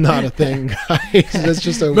 It's not a thing, guys. That's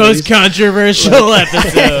just a Most waste. controversial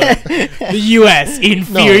episode. The U.S.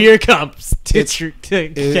 inferior comps to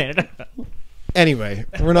Canada. Anyway,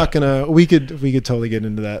 we're not gonna. We could totally get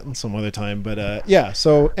into that some other time. But yeah.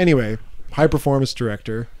 So anyway, high performance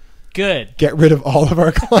director. Good. Get rid of all of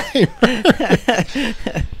our climbers.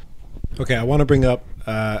 Okay, I want to bring up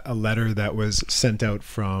a letter that was sent out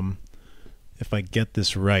from, if I get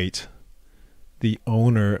this right, the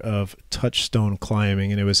owner of Touchstone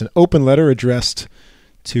Climbing, and it was an open letter addressed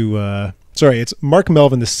to it's Mark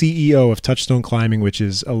Melvin, the CEO of Touchstone Climbing, which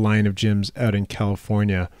is a line of gyms out in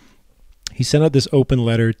California. He sent out this open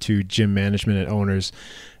letter to gym management and owners,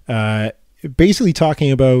 basically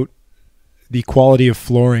talking about the quality of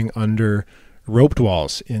flooring under roped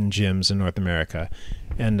walls in gyms in North America.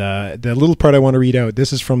 And the little part I want to read out,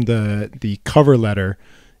 this is from the cover letter,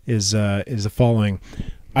 is the following.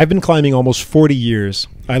 I've been climbing almost 40 years.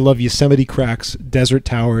 I love Yosemite cracks, desert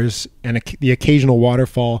towers, and the occasional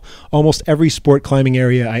waterfall. Almost every sport climbing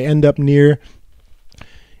area I end up near,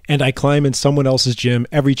 and I climb in someone else's gym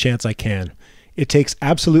every chance I can. It takes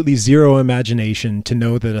absolutely zero imagination to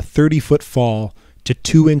know that a 30-foot fall to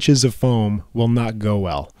 2 inches of foam will not go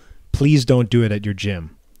well. Please don't do it at your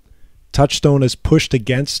gym. Touchstone has pushed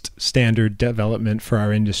against standard development for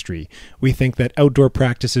our industry. We think that outdoor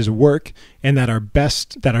practices work and that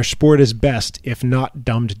our sport is best if not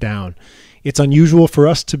dumbed down. It's unusual for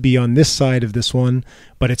us to be on this side of this one,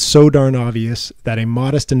 but it's so darn obvious that a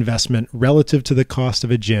modest investment relative to the cost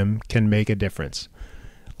of a gym can make a difference.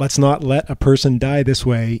 Let's not let a person die this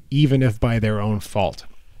way, even if by their own fault.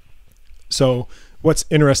 So what's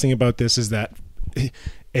interesting about this is that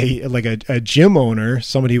a gym owner,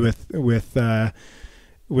 somebody with a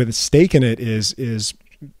stake in it, is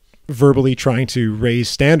verbally trying to raise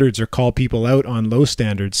standards or call people out on low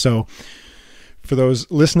standards. So for those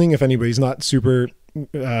listening, if anybody's not super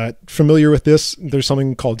familiar with this, there's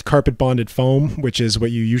something called carpet bonded foam, which is what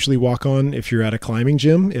you usually walk on if you're at a climbing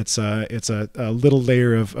gym. It's a little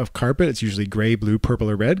layer of carpet. It's usually gray, blue, purple,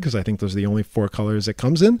 or red, because I think those are the only 4 colors it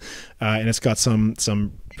comes in. And it's got some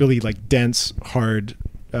really like dense, hard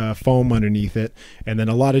foam underneath it. And then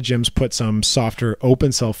a lot of gyms put some softer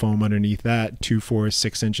open cell foam underneath that, 2, 4,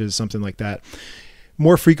 6 inches, something like that.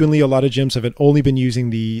 More frequently, a lot of gyms have only been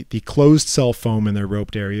using the closed cell foam in their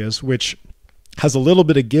roped areas, which has a little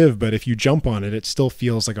bit of give, but if you jump on it, it still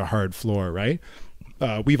feels like a hard floor, right?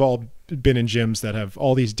 We've all been in gyms that have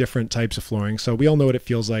all these different types of flooring, so we all know what it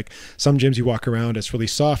feels like. Some gyms you walk around, it's really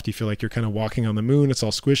soft. You feel like you're kind of walking on the moon. It's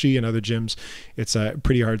all squishy. In other gyms, it's a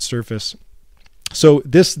pretty hard surface. So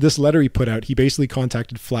this letter he put out, he basically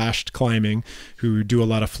contacted Flashed Climbing, who do a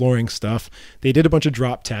lot of flooring stuff. They did a bunch of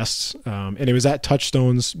drop tests, and it was at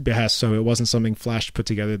Touchstone's behest, so it wasn't something Flashed put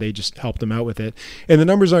together. They just helped him out with it. And the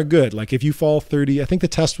numbers are good. Like if you fall 30, I think the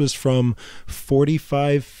test was from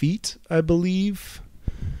 45 feet, I believe.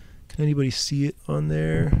 Can anybody see it on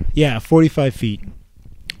there? Yeah, 45 feet.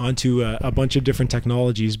 Onto a bunch of different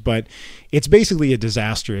technologies, but it's basically a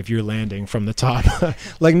disaster if you're landing from the top.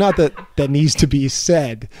 Like, not that needs to be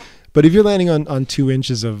said, but if you're landing on 2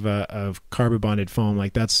 inches of carbon bonded foam,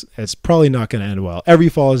 like it's probably not going to end well. Every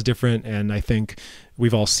fall is different, and I think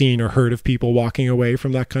we've all seen or heard of people walking away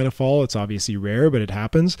from that kind of fall. It's obviously rare, but it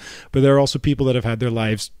happens. But there are also people that have had their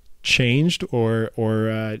lives changed or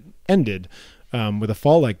ended with a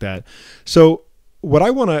fall like that. So what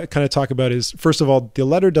I want to kind of talk about is, first of all, the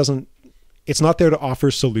letter it's not there to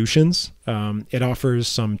offer solutions. It offers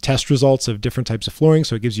some test results of different types of flooring.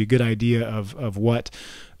 So it gives you a good idea of what,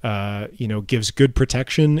 gives good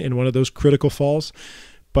protection in one of those critical falls.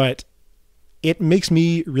 But it makes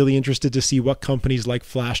me really interested to see what companies like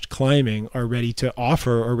Flashed Climbing are ready to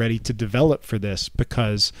offer or ready to develop for this,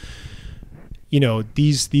 because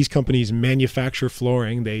these companies manufacture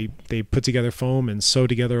flooring. They put together foam and sew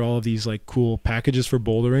together all of these like cool packages for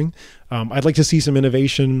bouldering. I'd like to see some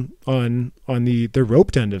innovation on the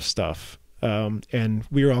roped end of stuff. And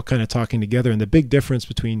we were all kind of talking together, and the big difference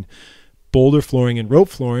between boulder flooring and rope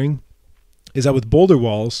flooring is that with boulder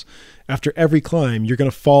walls, after every climb, you're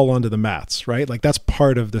going to fall onto the mats, right? Like that's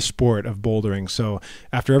part of the sport of bouldering. So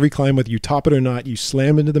after every climb, whether you top it or not, you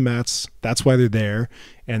slam into the mats. That's why they're there.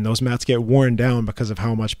 And those mats get worn down because of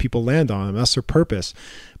how much people land on them. That's their purpose.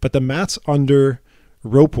 But the mats under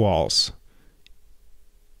rope walls,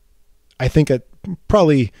 I think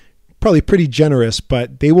probably pretty generous,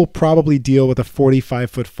 but they will probably deal with a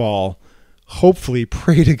 45-foot fall, hopefully,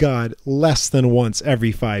 pray to God, less than once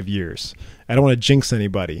every 5 years. I don't want to jinx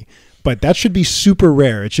anybody, but that should be super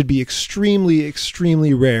rare. It should be extremely,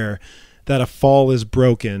 extremely rare that a fall is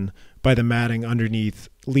broken by the matting underneath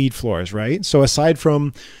lead floors, right? So aside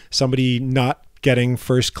from somebody not getting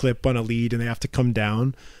first clip on a lead and they have to come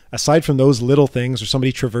down, aside from those little things, or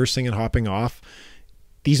somebody traversing and hopping off,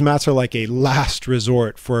 these mats are like a last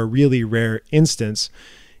resort for a really rare instance.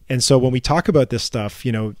 And so when we talk about this stuff,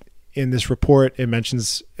 in this report, it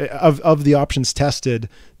mentions of the options tested,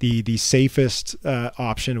 the safest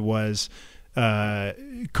option was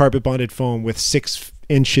carpet bonded foam with 6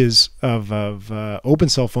 inches of open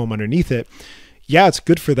cell foam underneath it. Yeah, it's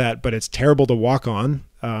good for that, but it's terrible to walk on.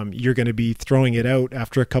 You're going to be throwing it out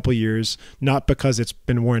after a couple years, not because it's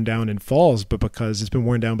been worn down in falls, but because it's been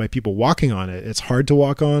worn down by people walking on it. It's hard to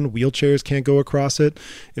walk on. Wheelchairs can't go across it.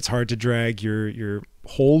 It's hard to drag your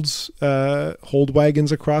hold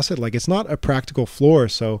wagons across it. Like, it's not a practical floor.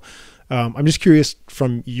 So I'm just curious,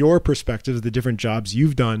 from your perspective, the different jobs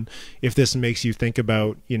you've done, if this makes you think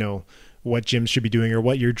about what gyms should be doing, or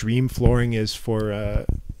what your dream flooring is for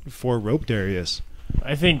roped areas.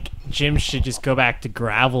 I think gyms should just go back to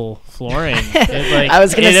gravel flooring. I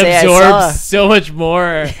was going to say, it absorbs so much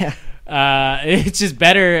more. Yeah. It's just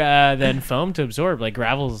better than foam to absorb. Like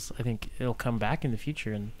gravels, I think it'll come back in the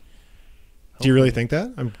future. And do you really think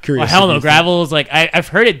that? I'm curious. Well, hell no. Gravel is like, I've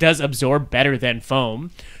heard it does absorb better than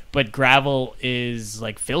foam, but gravel is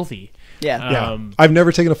like filthy. Yeah. I've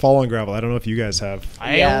never taken a fall on gravel. I don't know if you guys have.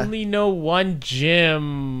 I only know one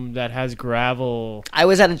gym that has gravel. I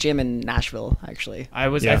was at a gym in Nashville, actually. I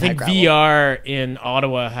think VR in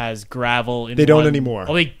Ottawa has gravel. They don't anymore.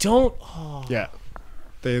 Oh, they don't? Oh. Yeah.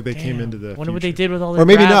 They came into the wonder future. what they did with all their Or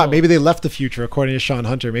maybe gravel. not. Maybe they left the future, according to Shaun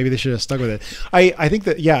Hunter. Maybe they should have stuck with it. I think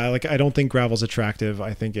that, I don't think gravel's attractive.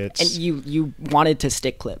 I think it's... And you wanted to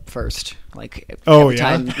stick clip first. Like, every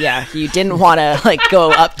time. Yeah, you didn't want to,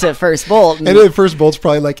 go up to first bolt. And the first bolt's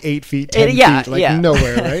probably like 8 feet, 10 feet.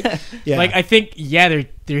 Nowhere, right? Yeah. I think,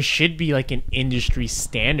 there should be like an industry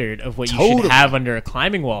standard of what you should have under a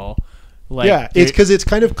climbing wall. Like, yeah, it's because it's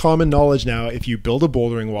kind of common knowledge now. If you build a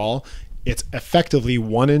bouldering wall, it's effectively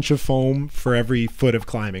 1 inch of foam for every foot of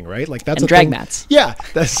climbing, right? Like that's and a drag thing. mats. Yeah,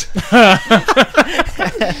 that's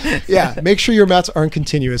yeah. Make sure your mats aren't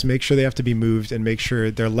continuous. Make sure they have to be moved, and make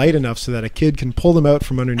sure they're light enough so that a kid can pull them out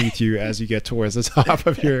from underneath you as you get towards the top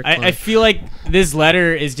of your. I feel like this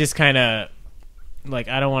letter is just kind of like,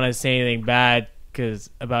 I don't want to say anything bad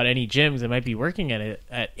about any gyms that might be working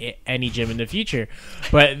at any gym in the future,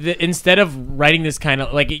 but instead of writing this kind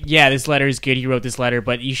of like, yeah, this letter is good, he wrote this letter,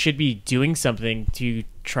 but you should be doing something to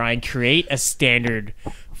try and create a standard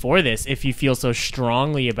for this if you feel so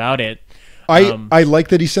strongly about it. I like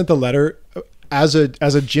that he sent the letter. As a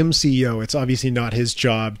gym CEO, it's obviously not his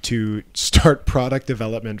job to start product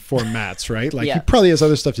development for mats, right? Like, he probably has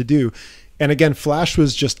other stuff to do. And again, Flash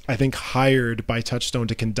was just, I think, hired by Touchstone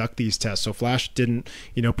to conduct these tests. So Flash didn't,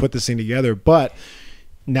 put this thing together. But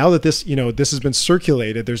now that this, this has been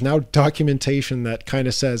circulated, there's now documentation that kind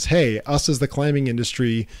of says, hey, us as the climbing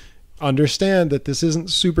industry understand that this isn't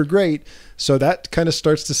super great. So that kind of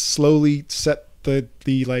starts to slowly set the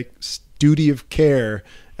like duty of care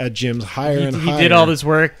at gyms higher and higher. He did all this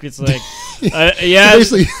work. It's like, yeah,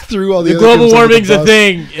 basically threw all the global warming's a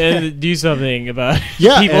thing, and do something about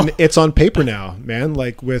yeah, people. And it's on paper now, man.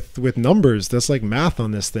 Like with numbers, that's like math on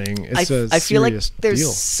this thing. It's I feel like there's deal.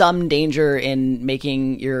 some danger in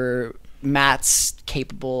making your mats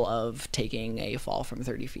capable of taking a fall from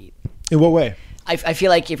 30 feet. In what way? I feel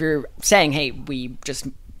like if you're saying, hey, we just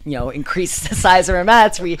increase the size of our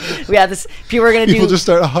mats, we have this, people are going to just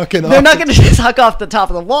start hucking off. They're not going to just huck off the top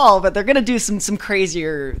of the wall, but they're going to do some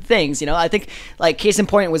crazier things. I think, like, case in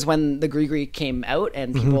point was when the Gree came out,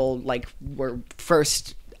 and people like were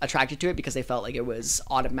first attracted to it because they felt like it was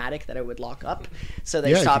automatic, that it would lock up. So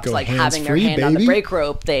they stopped like having their hand on the brake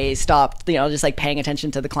rope. They stopped, just like paying attention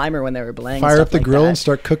to the climber when they were belaying. Fire up the like grill that. And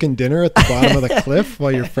start cooking dinner at the bottom of the cliff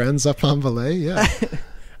while your friend's up on belay. Yeah.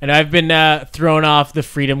 And I've been thrown off the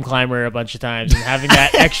Freedom Climber a bunch of times, and having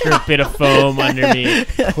that extra bit of foam under me.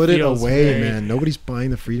 Put it away, man. Nobody's buying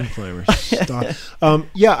the Freedom Climber. Stop.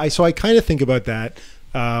 So I kind of think about that.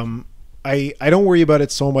 I don't worry about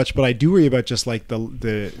it so much, but I do worry about just like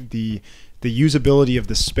the usability of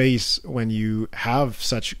the space when you have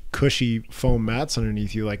such cushy foam mats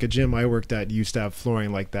underneath you. Like a gym I worked at used to have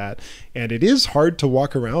flooring like that, and it is hard to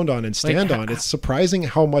walk around on and stand on. It's surprising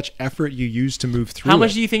how much effort you use to move through. How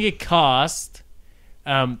much do you think it cost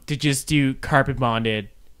to just do carpet bonded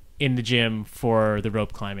in the gym for the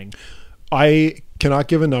rope climbing? I cannot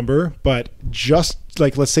give a number, but just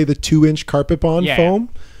like, let's say the 2-inch carpet bond foam,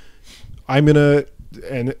 I'm gonna,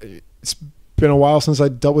 and it's been a while since I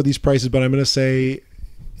dealt with these prices, but I'm going to say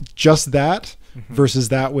just that versus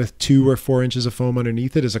that with 2 or 4 inches of foam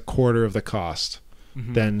underneath it is a quarter of the cost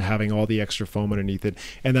than having all the extra foam underneath it.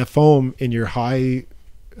 And that foam in your high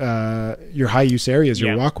use areas,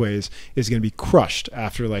 your walkways, is going to be crushed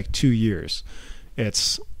after like 2 years. And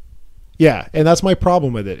that's my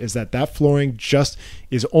problem with it, is that flooring just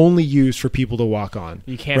is only used for people to walk on.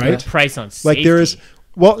 You can't put a price on safety. Like there is.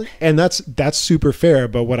 Well, and that's super fair,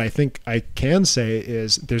 but what I think I can say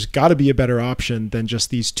is there's got to be a better option than just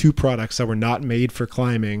these 2 products that were not made for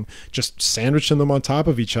climbing, just sandwiching them on top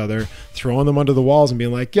of each other, throwing them under the walls and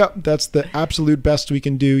being like, yep, that's the absolute best we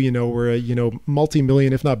can do. We're a,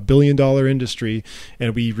 multi-million, if not billion-dollar industry,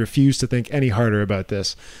 and we refuse to think any harder about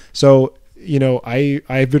this. So,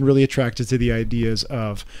 I've been really attracted to the ideas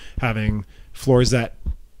of having floors that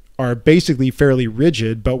are basically fairly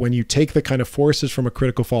rigid, but when you take the kind of forces from a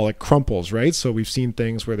critical fall, it crumples, right? So we've seen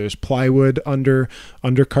things where there's plywood under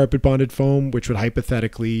carpet bonded foam, which would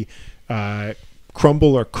hypothetically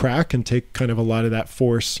crumble or crack and take kind of a lot of that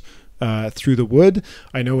force through the wood.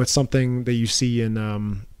 I know it's something that you see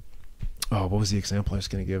in what was the example I was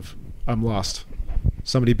going to give? I'm lost.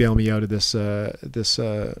 Somebody bail me out of this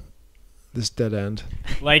dead end.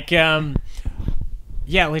 Like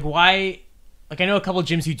why? Like, I know a couple of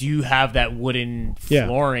gyms who do have that wooden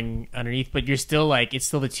flooring underneath, but you're still like, it's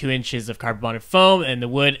still the 2 inches of carbon bonded foam and the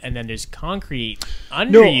wood, and then there's concrete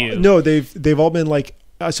under you. No, they've all been like,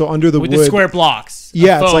 so under the with wood. The square blocks.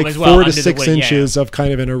 Yeah, it's like 4 to 6 inches of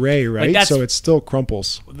kind of an array, right? Like so it still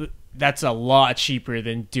crumples. That's a lot cheaper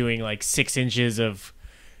than doing like 6 inches of,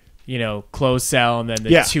 closed cell and then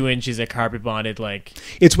the 2 inches of carpet bonded. Like,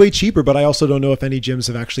 it's way cheaper, but I also don't know if any gyms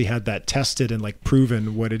have actually had that tested and like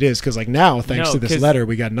proven what it is. Because like now, thanks to this letter,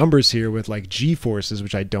 we got numbers here with like G forces,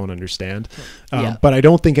 which I don't understand. But I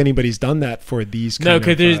don't think anybody's done that for these.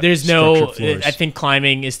 Because there's no. Floors. I think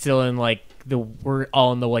climbing is still in like we're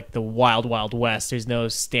all in the wild west. There's no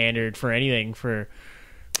standard for anything for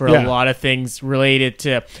for a lot of things related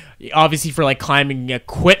to, obviously for like climbing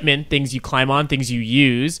equipment, things you climb on, things you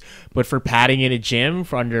use, but for padding in a gym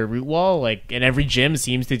for under a root wall, like, and every gym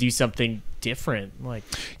seems to do something different. Like,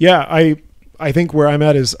 yeah, I think where I'm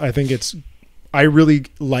at is I really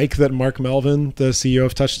like that Mark Melvin, the CEO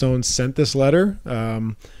of Touchstone, sent this letter.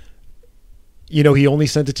 You know, he only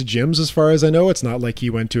sent it to gyms as far as I know. It's not like he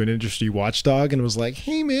went to an industry watchdog and was like,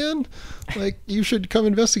 hey man, like you should come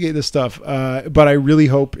investigate this stuff. But I really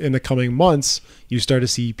hope in the coming months, you start to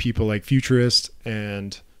see people like Futurist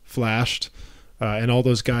and Flashed and all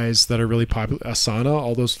those guys that are really popular, Asana,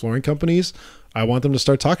 all those flooring companies. I want them to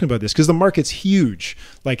start talking about this because the market's huge.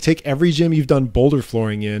 Like take every gym you've done boulder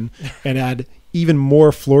flooring in and add even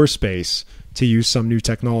more floor space to use some new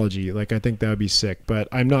technology. Like I think that would be sick, but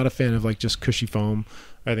I'm not a fan of like just cushy foam.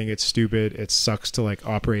 I think it's stupid. It sucks to like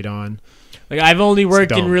operate on. Like I've only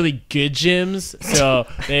worked in really good gyms, so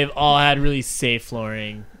they've all had really safe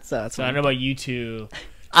flooring. So I don't know about you two.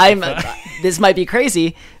 This might be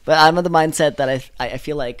crazy, but I'm of the mindset that I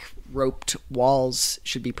feel like roped walls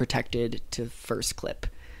should be protected to first clip.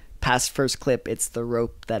 Past first clip, it's the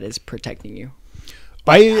rope that is protecting you.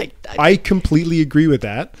 I completely agree with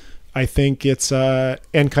that. I think it's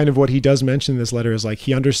and kind of what he does mention in this letter is like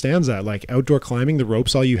he understands that like outdoor climbing, the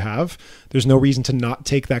rope's all you have. There's no reason to not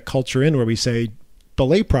take that culture in where we say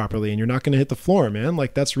belay properly and you're not going to hit the floor, man.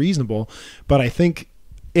 Like that's reasonable. But I think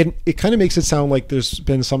it kind of makes it sound like there's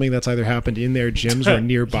been something that's either happened in their gyms or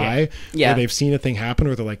nearby where they've seen a thing happen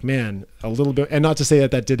or they're like, man, a little bit. And not to say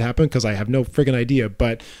that did happen because I have no friggin' idea,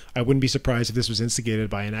 but I wouldn't be surprised if this was instigated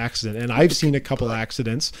by an accident. And I've seen a couple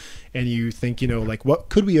accidents and you think, you know, like what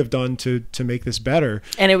could we have done to make this better?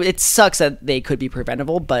 And it sucks that they could be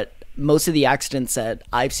preventable, but most of the accidents that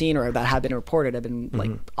I've seen or that have been reported have been like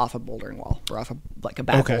off a bouldering wall or off like a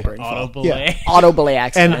bad bouldering fall. Auto belay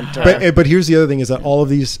accident. But here's the other thing is that all of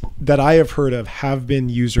these that I have heard of have been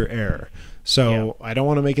user error. So I don't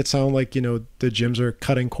want to make it sound like, you know, the gyms are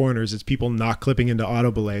cutting corners. It's people not clipping into auto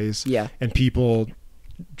belays and people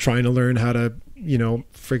trying to learn how to, you know,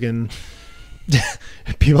 friggin'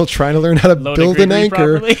 people trying to learn how to build an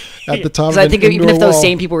anchor at the top of an I think even if those wall.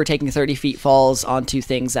 same people were taking 30 feet falls onto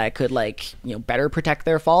things that could like, you know, better protect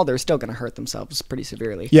their fall, they're still going to hurt themselves pretty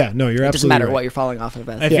severely. Yeah, no, you're absolutely right. It doesn't matter what you're falling off of.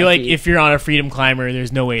 I feel like if you're on a freedom climber,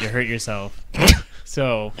 there's no way to hurt yourself.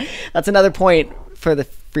 So that's another point for the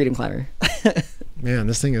freedom climber. Man,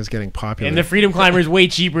 this thing is getting popular. And the freedom climber is way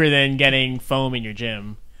cheaper than getting foam in your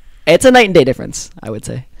gym. It's a night and day difference, I would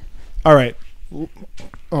say. All right.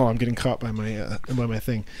 Oh, I'm getting caught by my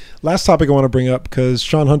thing. Last topic I want to bring up because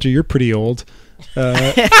Shaun Hunter, you're pretty old,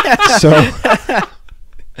 so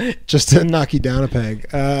just to knock you down a peg.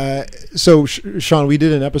 So Shaun, we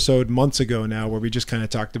did an episode months ago now where we just kind of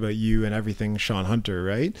talked about you and everything Shaun Hunter,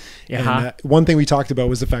 right? And one thing we talked about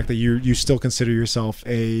was the fact that you still consider yourself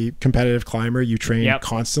a competitive climber. You train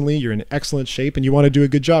constantly. You're in excellent shape, and you want to do a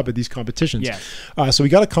good job at these competitions. So we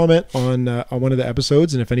got a comment on one of the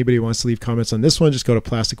episodes, and if anybody wants to leave comments on this one, just go to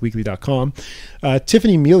plasticweekly.com.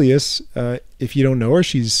 Tiffany Melius, if you don't know her,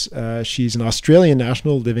 she's an Australian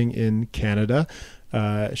national living in Canada.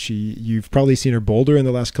 You've probably seen her boulder in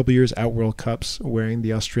the last couple of years at World Cups wearing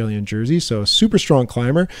the Australian jersey. So a super strong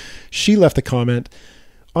climber. She left a comment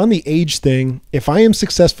on the age thing. If I am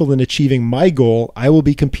successful in achieving my goal, I will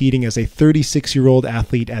be competing as a 36-year-old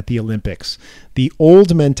athlete at the Olympics. The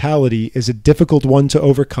old mentality is a difficult one to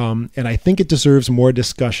overcome, and I think it deserves more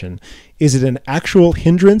discussion. Is it an actual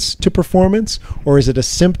hindrance to performance, or is it a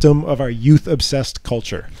symptom of our youth-obsessed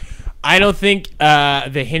culture? I don't think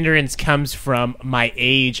the hindrance comes from my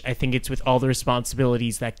age. I think it's with all the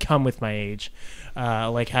responsibilities that come with my age,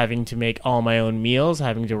 like having to make all my own meals,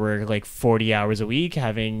 having to work like 40 hours a week,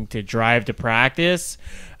 having to drive to practice,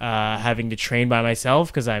 having to train by myself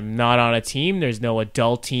because I'm not on a team. There's no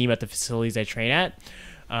adult team at the facilities I train at.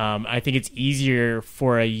 I think it's easier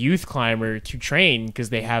for a youth climber to train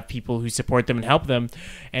because they have people who support them and help them.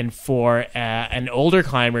 And for an older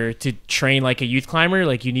climber to train like a youth climber,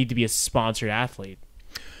 like you need to be a sponsored athlete.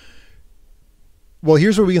 Well,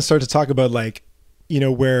 here's where we can start to talk about like, you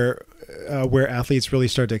know, where athletes really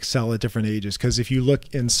start to excel at different ages. Because if you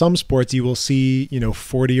look in some sports, you will see, you know,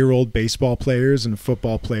 40-year-old baseball players and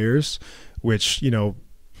football players, which, you know,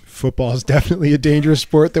 football is definitely a dangerous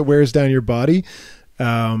sport that wears down your body.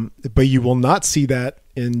 But you will not see that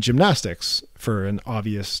in gymnastics, for an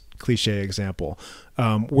obvious cliche example.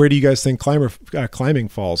 Where do you guys think climbing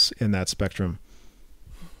falls in that spectrum?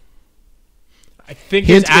 I think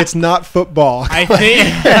it's not football. I think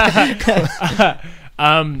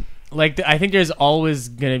like I think there's always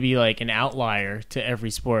gonna be like an outlier to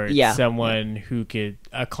every sport. Yeah. Someone who could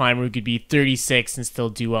a climber who could be 36 and still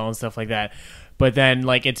do well and stuff like that. But then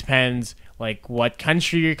like it depends like what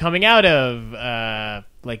country you're coming out of.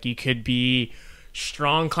 Like you could be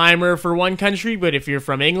strong climber for one country, but if you're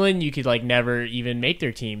from England, you could like never even make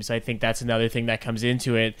their team. So I think that's another thing that comes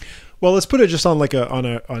into it. Well, let's put it just on like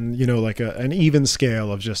on you know, like an even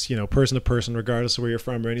scale of just, you know, person to person, regardless of where you're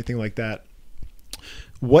from or anything like that.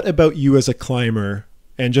 What about you as a climber?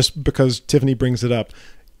 And just because Tiffany brings it up,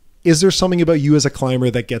 is there something about you as a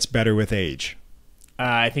climber that gets better with age?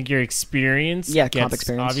 I think your experience, comp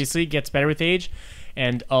experience, obviously gets better with age.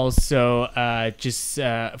 And also,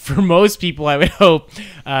 for most people, I would hope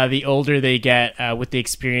the older they get, with the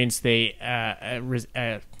experience they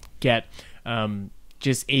get,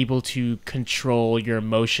 just able to control your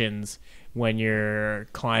emotions when you're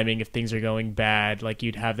climbing. If things are going bad, like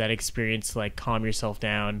you'd have that experience to like calm yourself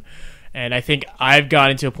down. And I think I've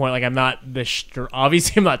gotten to a point like I'm not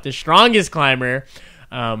obviously I'm not the strongest climber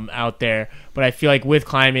out there, but I feel like with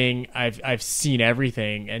climbing, I've seen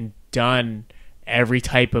everything and done every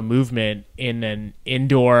type of movement in an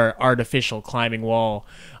indoor artificial climbing wall.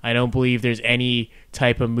 I don't believe there's any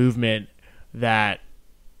type of movement that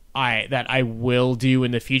I will do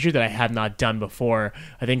in the future that I have not done before.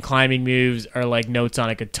 I think climbing moves are like notes on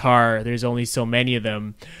a guitar. There's only so many of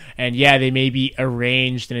them. And yeah, they may be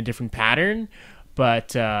arranged in a different pattern, but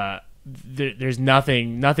there's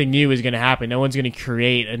nothing new is going to happen. No one's going to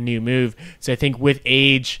create a new move. So I think with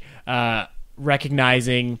age,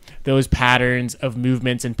 recognizing those patterns of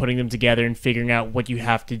movements and putting them together and figuring out what you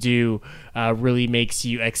have to do really makes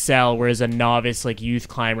you excel, whereas a novice like youth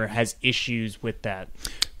climber has issues with that.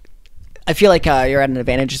 I feel like you're at an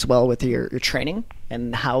advantage as well with your training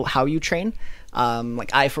and how you train.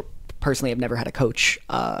 Like personally have never had a coach,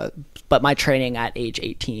 but my training at age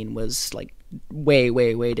 18 was like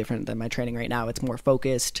way different than my training right now. It's more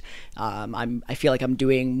focused. I feel like I'm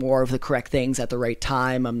doing more of the correct things at the right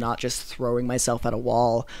time. I'm not just throwing myself at a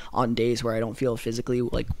wall on days where I don't feel physically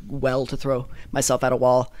like well to throw myself at a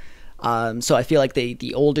wall. So I feel like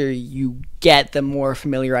the older you get, the more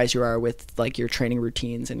familiarized you are with like your training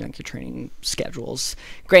routines and like your training schedules.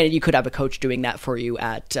 Granted, you could have a coach doing that for you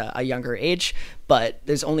at a younger age, but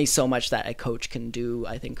there's only so much that a coach can do,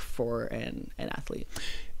 I think, for an athlete.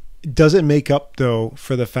 Does it make up though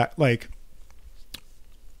for the fact like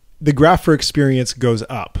the graph for experience goes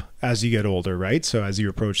up as you get older, right? So as you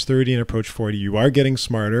approach 30 and approach 40, you are getting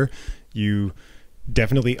smarter. You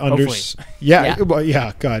definitely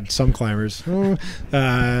God, some climbers. You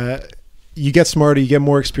get smarter, you get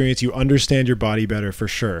more experience, you understand your body better for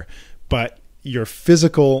sure. But your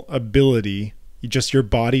physical ability, just your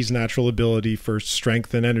body's natural ability for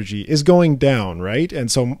strength and energy is going down, right? And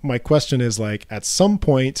so my question is like, at some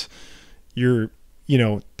point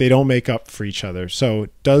they don't make up for each other. So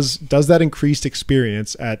does that increased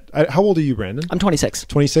experience how old are you, Brandon? I'm 26.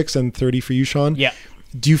 26 and 30 for you, Shaun? Yeah.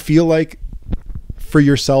 Do you feel like for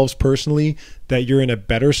yourselves personally that you're in a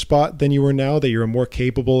better spot than you were now, that you're more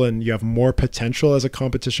capable and you have more potential as a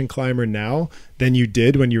competition climber now than you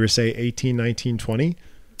did when you were, say, 18, 19, 20?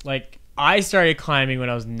 Like, I started climbing when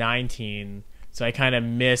I was 19, so I kind of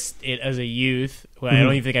missed it as a youth. Well, I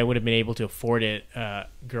don't even think I would have been able to afford it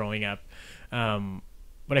growing up.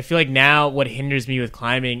 But I feel like now what hinders me with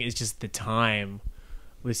climbing is just the time,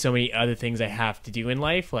 with so many other things I have to do in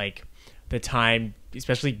life, like the time,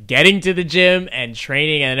 especially getting to the gym and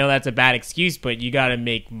training. And I know that's a bad excuse, but you got to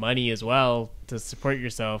make money as well to support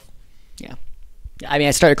yourself. Yeah. I mean,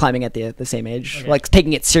 I started climbing at the same age, okay. Like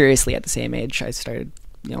taking it seriously at the same age. I started,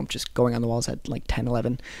 just going on the walls at like 10,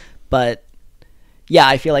 11. But yeah,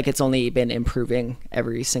 I feel like it's only been improving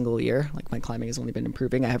every single year. Like my climbing has only been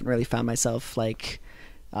improving. I haven't really found myself like,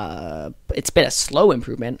 it's been a slow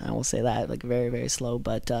improvement. I will say that, like very, very slow,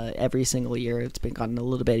 but every single year it's been gotten a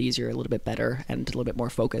little bit easier, a little bit better, and a little bit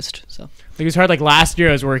more focused. So it was hard. Like last year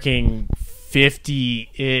I was working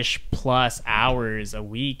 50-ish plus hours a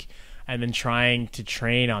week, and then trying to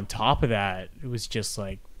train on top of that, it was just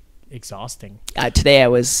like exhausting. Today I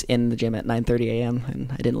was in the gym at 9:30 a.m. and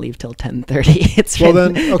I didn't leave till 10:30. It's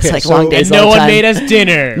like long days. And no one made us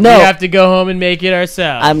dinner. No, we have to go home and make it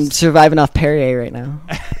ourselves. I'm surviving off Perrier right now.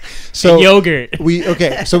 So and yogurt.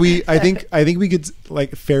 I think we could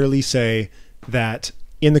like fairly say that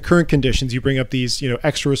in the current conditions, you bring up these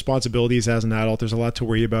extra responsibilities as an adult. There's a lot to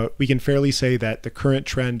worry about. We can fairly say that the current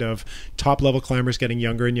trend of top level climbers getting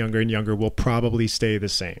younger and younger and younger will probably stay the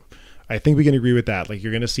same. I think we can agree with that. Like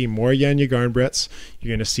you're going to see more Janja Garnbretts. You're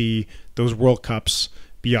going to see those World Cups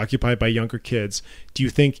be occupied by younger kids. Do you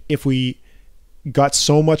think if we got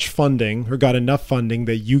so much funding or got enough funding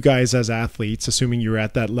that you guys as athletes, assuming you were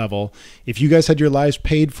at that level, if you guys had your lives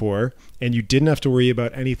paid for and you didn't have to worry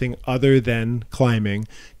about anything other than climbing,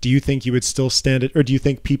 do you think you would still stand it? Or do you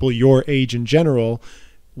think people your age in general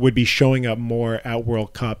would be showing up more at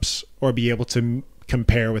World Cups or be able to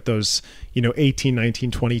compare with those, 18,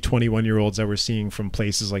 19, 20, 21-year-olds that we're seeing from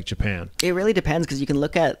places like Japan? It really depends, because you can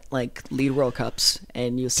look at like lead World Cups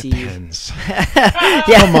and you'll see. Depends.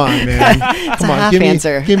 Yeah. Come on, man. It's Come a on. half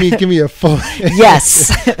answer. Give me a full.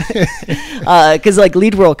 Yes. Because like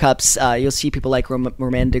lead World Cups, you'll see people like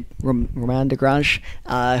Romain de Grange,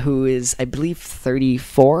 who is, I believe,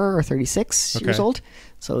 34 or 36 years old.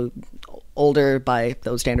 So older by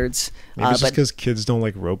those standards. Maybe it's just because kids don't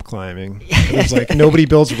like rope climbing. It's like nobody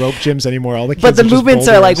builds rope gyms anymore. All the kids but the are just movements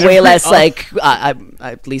are like boulders. way less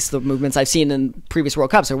at least the movements I've seen in previous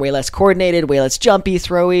World Cups are way less coordinated, way less jumpy,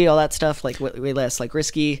 throwy, all that stuff, like way less like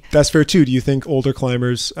risky. That's fair too. Do you think older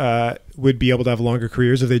climbers would be able to have longer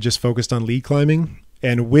careers if they just focused on lead climbing?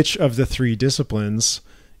 And which of the three disciplines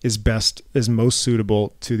is most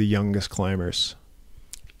suitable to the youngest climbers?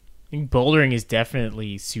 I think bouldering is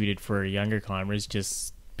definitely suited for younger climbers,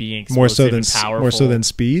 just being explosive and powerful. More so than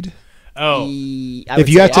speed? Oh. If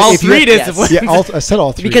you had to, all three disciplines. Yeah, I said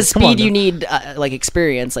all three. Because Come on speed, you now. need like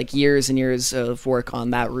experience, like years and years of work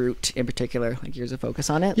on that route in particular, like years of focus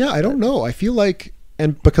on it. Yeah, I don't know. I feel like,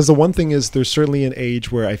 and because the one thing is there's certainly an age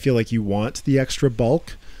where I feel like you want the extra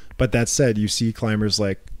bulk, but that said, you see climbers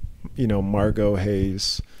like, Margot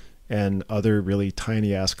Hayes and other really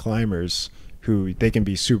tiny ass climbers who they can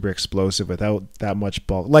be super explosive without that much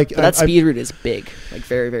bulk. Like But that speed route is big, like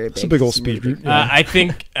very, very big. It's a big old really speed route.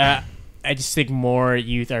 big. Yeah. I just think more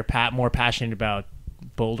youth are more passionate about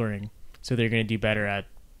bouldering, so they're going to do better at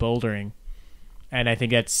bouldering, and I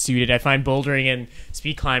think that's suited. I find bouldering and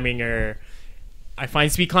speed climbing I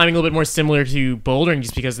find speed climbing a little bit more similar to bouldering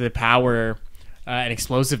just because of the power and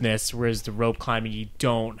explosiveness, whereas the rope climbing, you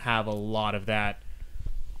don't have a lot of that.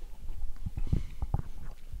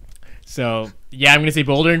 So, yeah, I'm going to say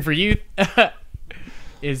bouldering for youth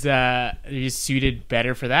is just suited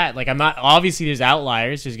better for that. Like, obviously there's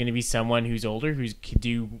outliers. There's going to be someone who's older who can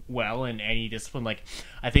do well in any discipline. Like,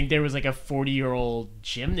 I think there was like a 40-year-old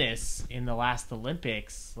gymnast in the last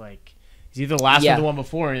Olympics. Like, is he the last one or the one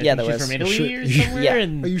before? Yeah, she's there was. from Italy or somewhere.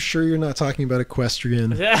 Yeah. Are you sure you're not talking about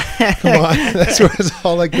equestrian? Come on, that's where it's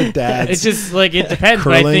all like the dads. It's just like it depends.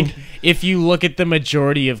 But I Curling. think if you look at the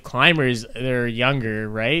majority of climbers, they're younger,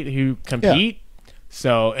 right? Who compete,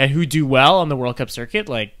 and who do well on the World Cup circuit.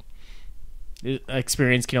 Like,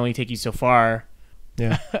 experience can only take you so far.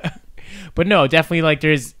 Yeah. But no, definitely. Like,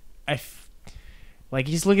 there's, you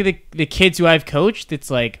just look at the kids who I've coached. It's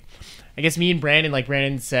like, I guess me and Brandon. Like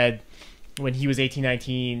Brandon said, when he was 18,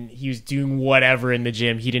 19, he was doing whatever in the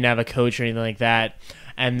gym. He didn't have a coach or anything like that.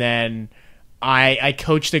 And then I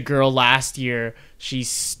coached a girl last year. She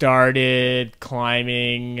started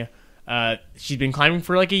climbing. She'd been climbing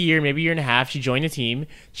for like a year, maybe a year and a half. She joined the team.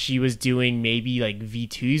 She was doing maybe like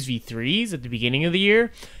V2s, V3s at the beginning of the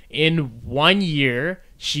year. In 1 year,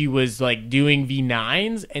 she was like doing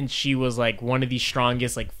V9s, and she was like one of the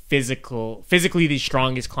strongest, like physically the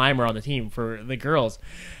strongest climber on the team for the girls.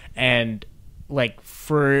 And like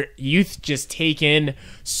for youth, just take in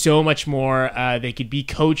so much more. They could be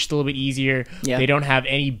coached a little bit easier. Yeah. They don't have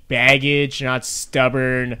any baggage. They're not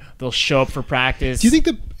stubborn. They'll show up for practice. Do you think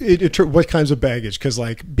what kinds of baggage? Because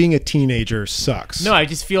like being a teenager sucks. No, I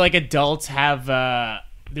just feel like adults have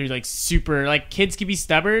they're like super, like kids can be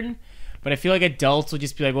stubborn, but I feel like adults will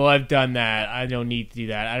just be like, well, I've done that. I don't need to do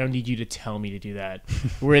that. I don't need you to tell me to do that.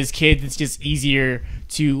 Whereas kids, it's just easier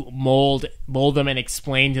to mold them and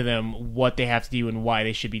explain to them what they have to do and why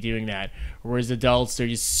they should be doing that. Whereas adults, they're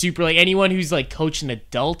just super, like anyone who's like coached an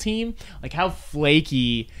adult team, like how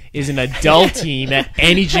flaky is an adult team at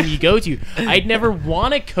any gym you go to? I'd never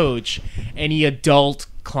want to coach any adult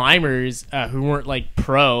climbers who weren't like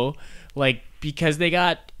pro, like because they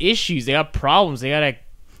got issues, they got problems, they gotta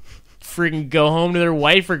freaking go home to their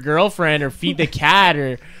wife or girlfriend or feed the cat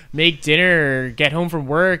or make dinner or get home from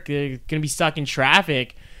work. They're gonna be stuck in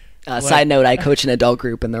traffic. Side note, I coach an adult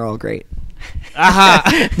group and they're all great.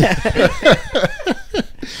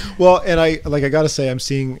 Well, and I gotta say, I'm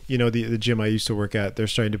seeing, the gym I used to work at, they're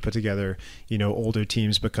starting to put together, older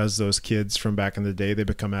teams because those kids from back in the day, they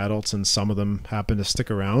become adults and some of them happen to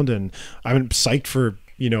stick around, and I'm psyched for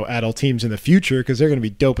adult teams in the future because they're going to be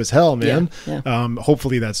dope as hell, man. Yeah.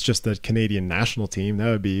 Hopefully that's just the Canadian national team.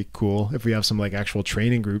 That would be cool if we have some like actual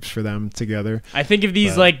training groups for them together. I think if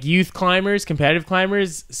these like youth climbers, competitive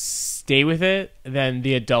climbers stay with it, then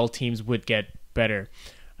the adult teams would get better.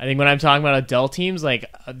 I think when I'm talking about adult teams, like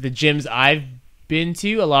the gyms I've been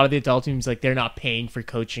to, a lot of the adult teams, like, they're not paying for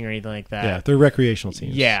coaching or anything like that. Yeah, they're recreational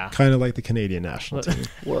teams. Yeah. Kind of like the Canadian national team.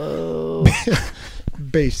 Whoa.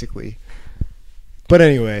 Basically. But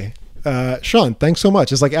anyway, Shaun, thanks so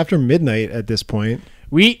much. It's like after midnight at this point.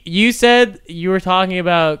 You said you were talking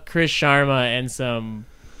about Chris Sharma and some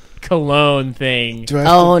cologne thing. Do I have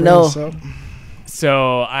to bring this up?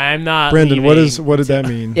 So I'm not. Brendan, what did that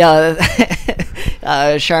mean? Yeah,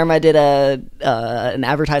 Sharma did an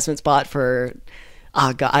advertisement spot for.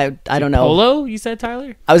 Oh God, I don't know. Polo? You said,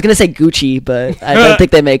 Tyler? I was gonna say Gucci, but I don't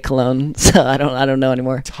think they make cologne, so I don't know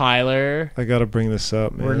anymore. Tyler, I gotta bring this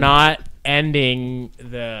up, man. we're not ending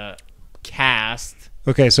the cast.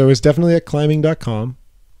 Okay, so it's definitely at climbing.com.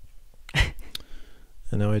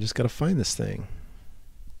 And now I just gotta find this thing.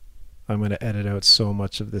 I'm gonna edit out so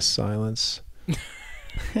much of this silence.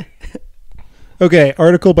 Okay,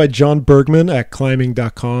 article by John Bergman at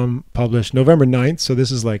climbing.com, published November 9th. So this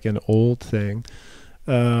is like an old thing.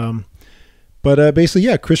 But basically,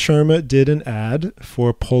 yeah, Chris Sharma did an ad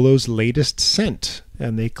for Polo's latest scent,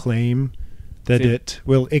 and they claim that it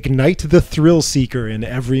will ignite the thrill seeker in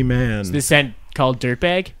every man. Is the scent called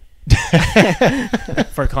Dirtbag?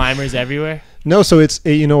 For climbers everywhere? No, so it's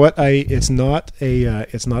you know what? It's not a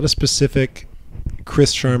specific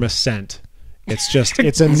Chris Sharma scent. It's just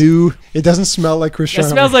it's a new. It doesn't smell like Chris Sharma. It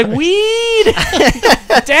smells like weed.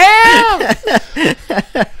 Damn.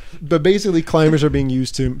 But basically, climbers are being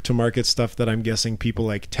used to market stuff that I'm guessing people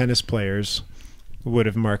like tennis players would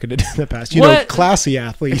have marketed in the past. You know, classy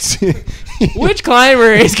athletes. Which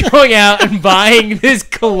climber is going out and buying this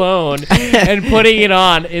cologne and putting it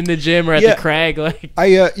on in the gym or at the crag? Like,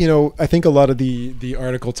 I think a lot of the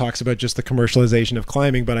article talks about just the commercialization of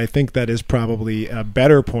climbing, but I think that is probably a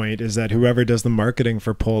better point, is that whoever does the marketing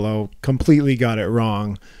for Polo completely got it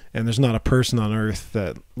wrong, and there's not a person on earth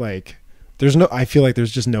that like. I feel like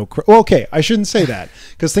there's just no. Well, okay, I shouldn't say that,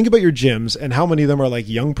 because think about your gyms and how many of them are like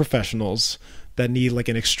young professionals that need like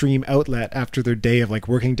an extreme outlet after their day of like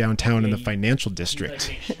working downtown in the financial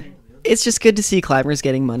district. It's just good to see climbers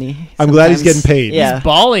getting money. Sometimes. I'm glad he's getting paid. Yeah. He's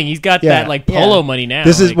balling. He's got that like Polo money now.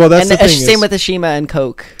 This is that's and the thing. Same with Ashima and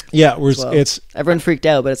Coke. Yeah, well. it's everyone freaked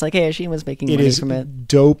out, but it's like, hey, Ashima's making money from it. It is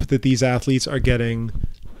dope that these athletes are getting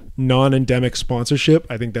non-endemic sponsorship.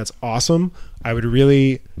 I think that's awesome. I would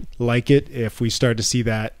really like it if we start to see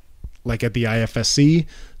that like at the IFSC,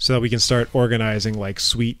 so that we can start organizing like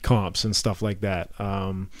sweet comps and stuff like that.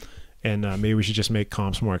 And maybe we should just make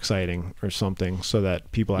comps more exciting or something, so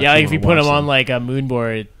that people actually like if you put them on like a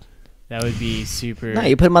moonboard, that would be super. No,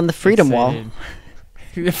 you put them on the Freedom Wall.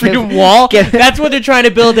 The Freedom Wall? That's what they're trying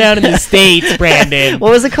to build down in the States, Brandon.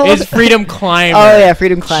 What was it called? It's Freedom Climber. Oh yeah,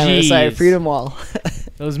 Freedom Climber. Jeez. Sorry, Freedom Wall.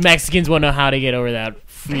 Those Mexicans won't know how to get over that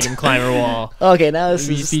Freedom Climber wall. Okay, now this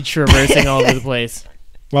is be traversing all over the place.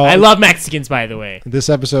 Well, I love Mexicans, by the way. This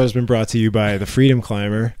episode has been brought to you by the Freedom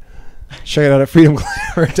Climber. Check it out at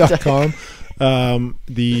freedomclimber.com.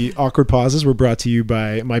 The awkward pauses were brought to you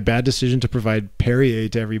by my bad decision to provide Perrier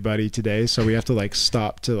to everybody today, so we have to like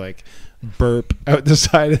stop to like burp out the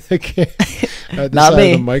side of the of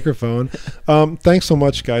the microphone. Thanks so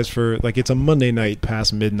much, guys, for like it's a Monday night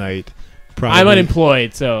past midnight. Probably. I'm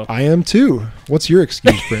unemployed, so I am too. What's your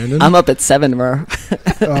excuse, Brandon? I'm up at 7 tomorrow.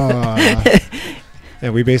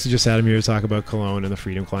 And we basically just had him here to talk about Cologne and the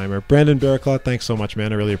Freedom Climber. Brandon Barraclough, thanks so much,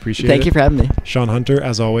 man. I really appreciate it. Thank you for having me. Shaun Hunter,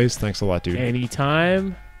 as always, thanks a lot, dude.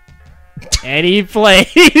 Anytime, any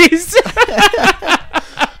place.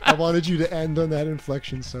 I wanted you to end on that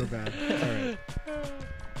inflection so bad. All right.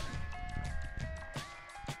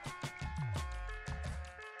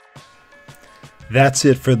 That's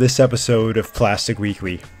it for this episode of Plastic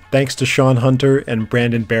Weekly. Thanks to Shaun Hunter and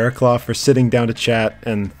Brandon Barraclough for sitting down to chat,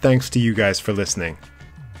 and thanks to you guys for listening.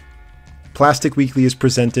 Plastic Weekly is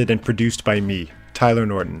presented and produced by me, Tyler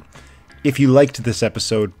Norton. If you liked this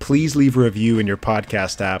episode, please leave a review in your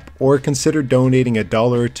podcast app, or consider donating $1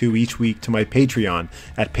 or $2 each week to my Patreon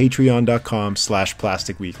at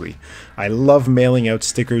patreon.com/plasticweekly. I love mailing out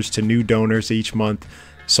stickers to new donors each month,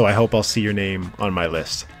 so I hope I'll see your name on my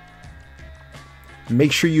list.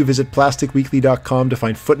 Make sure you visit plasticweekly.com to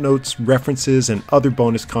find footnotes, references, and other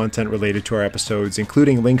bonus content related to our episodes,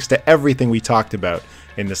 including links to everything we talked about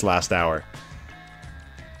in this last hour.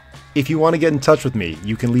 If you want to get in touch with me,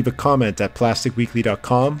 you can leave a comment at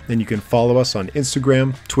plasticweekly.com, and you can follow us on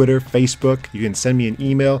Instagram, Twitter, Facebook. You can send me an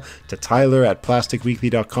email to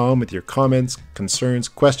tyler@plasticweekly.com with your comments, concerns,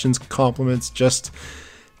 questions, compliments. Just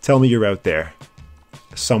tell me you're out there.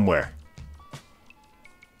 Somewhere.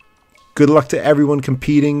 Good luck to everyone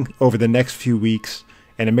competing over the next few weeks,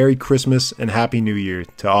 and a Merry Christmas and Happy New Year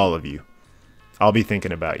to all of you. I'll be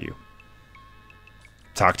thinking about you.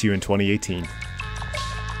 Talk to you in 2018.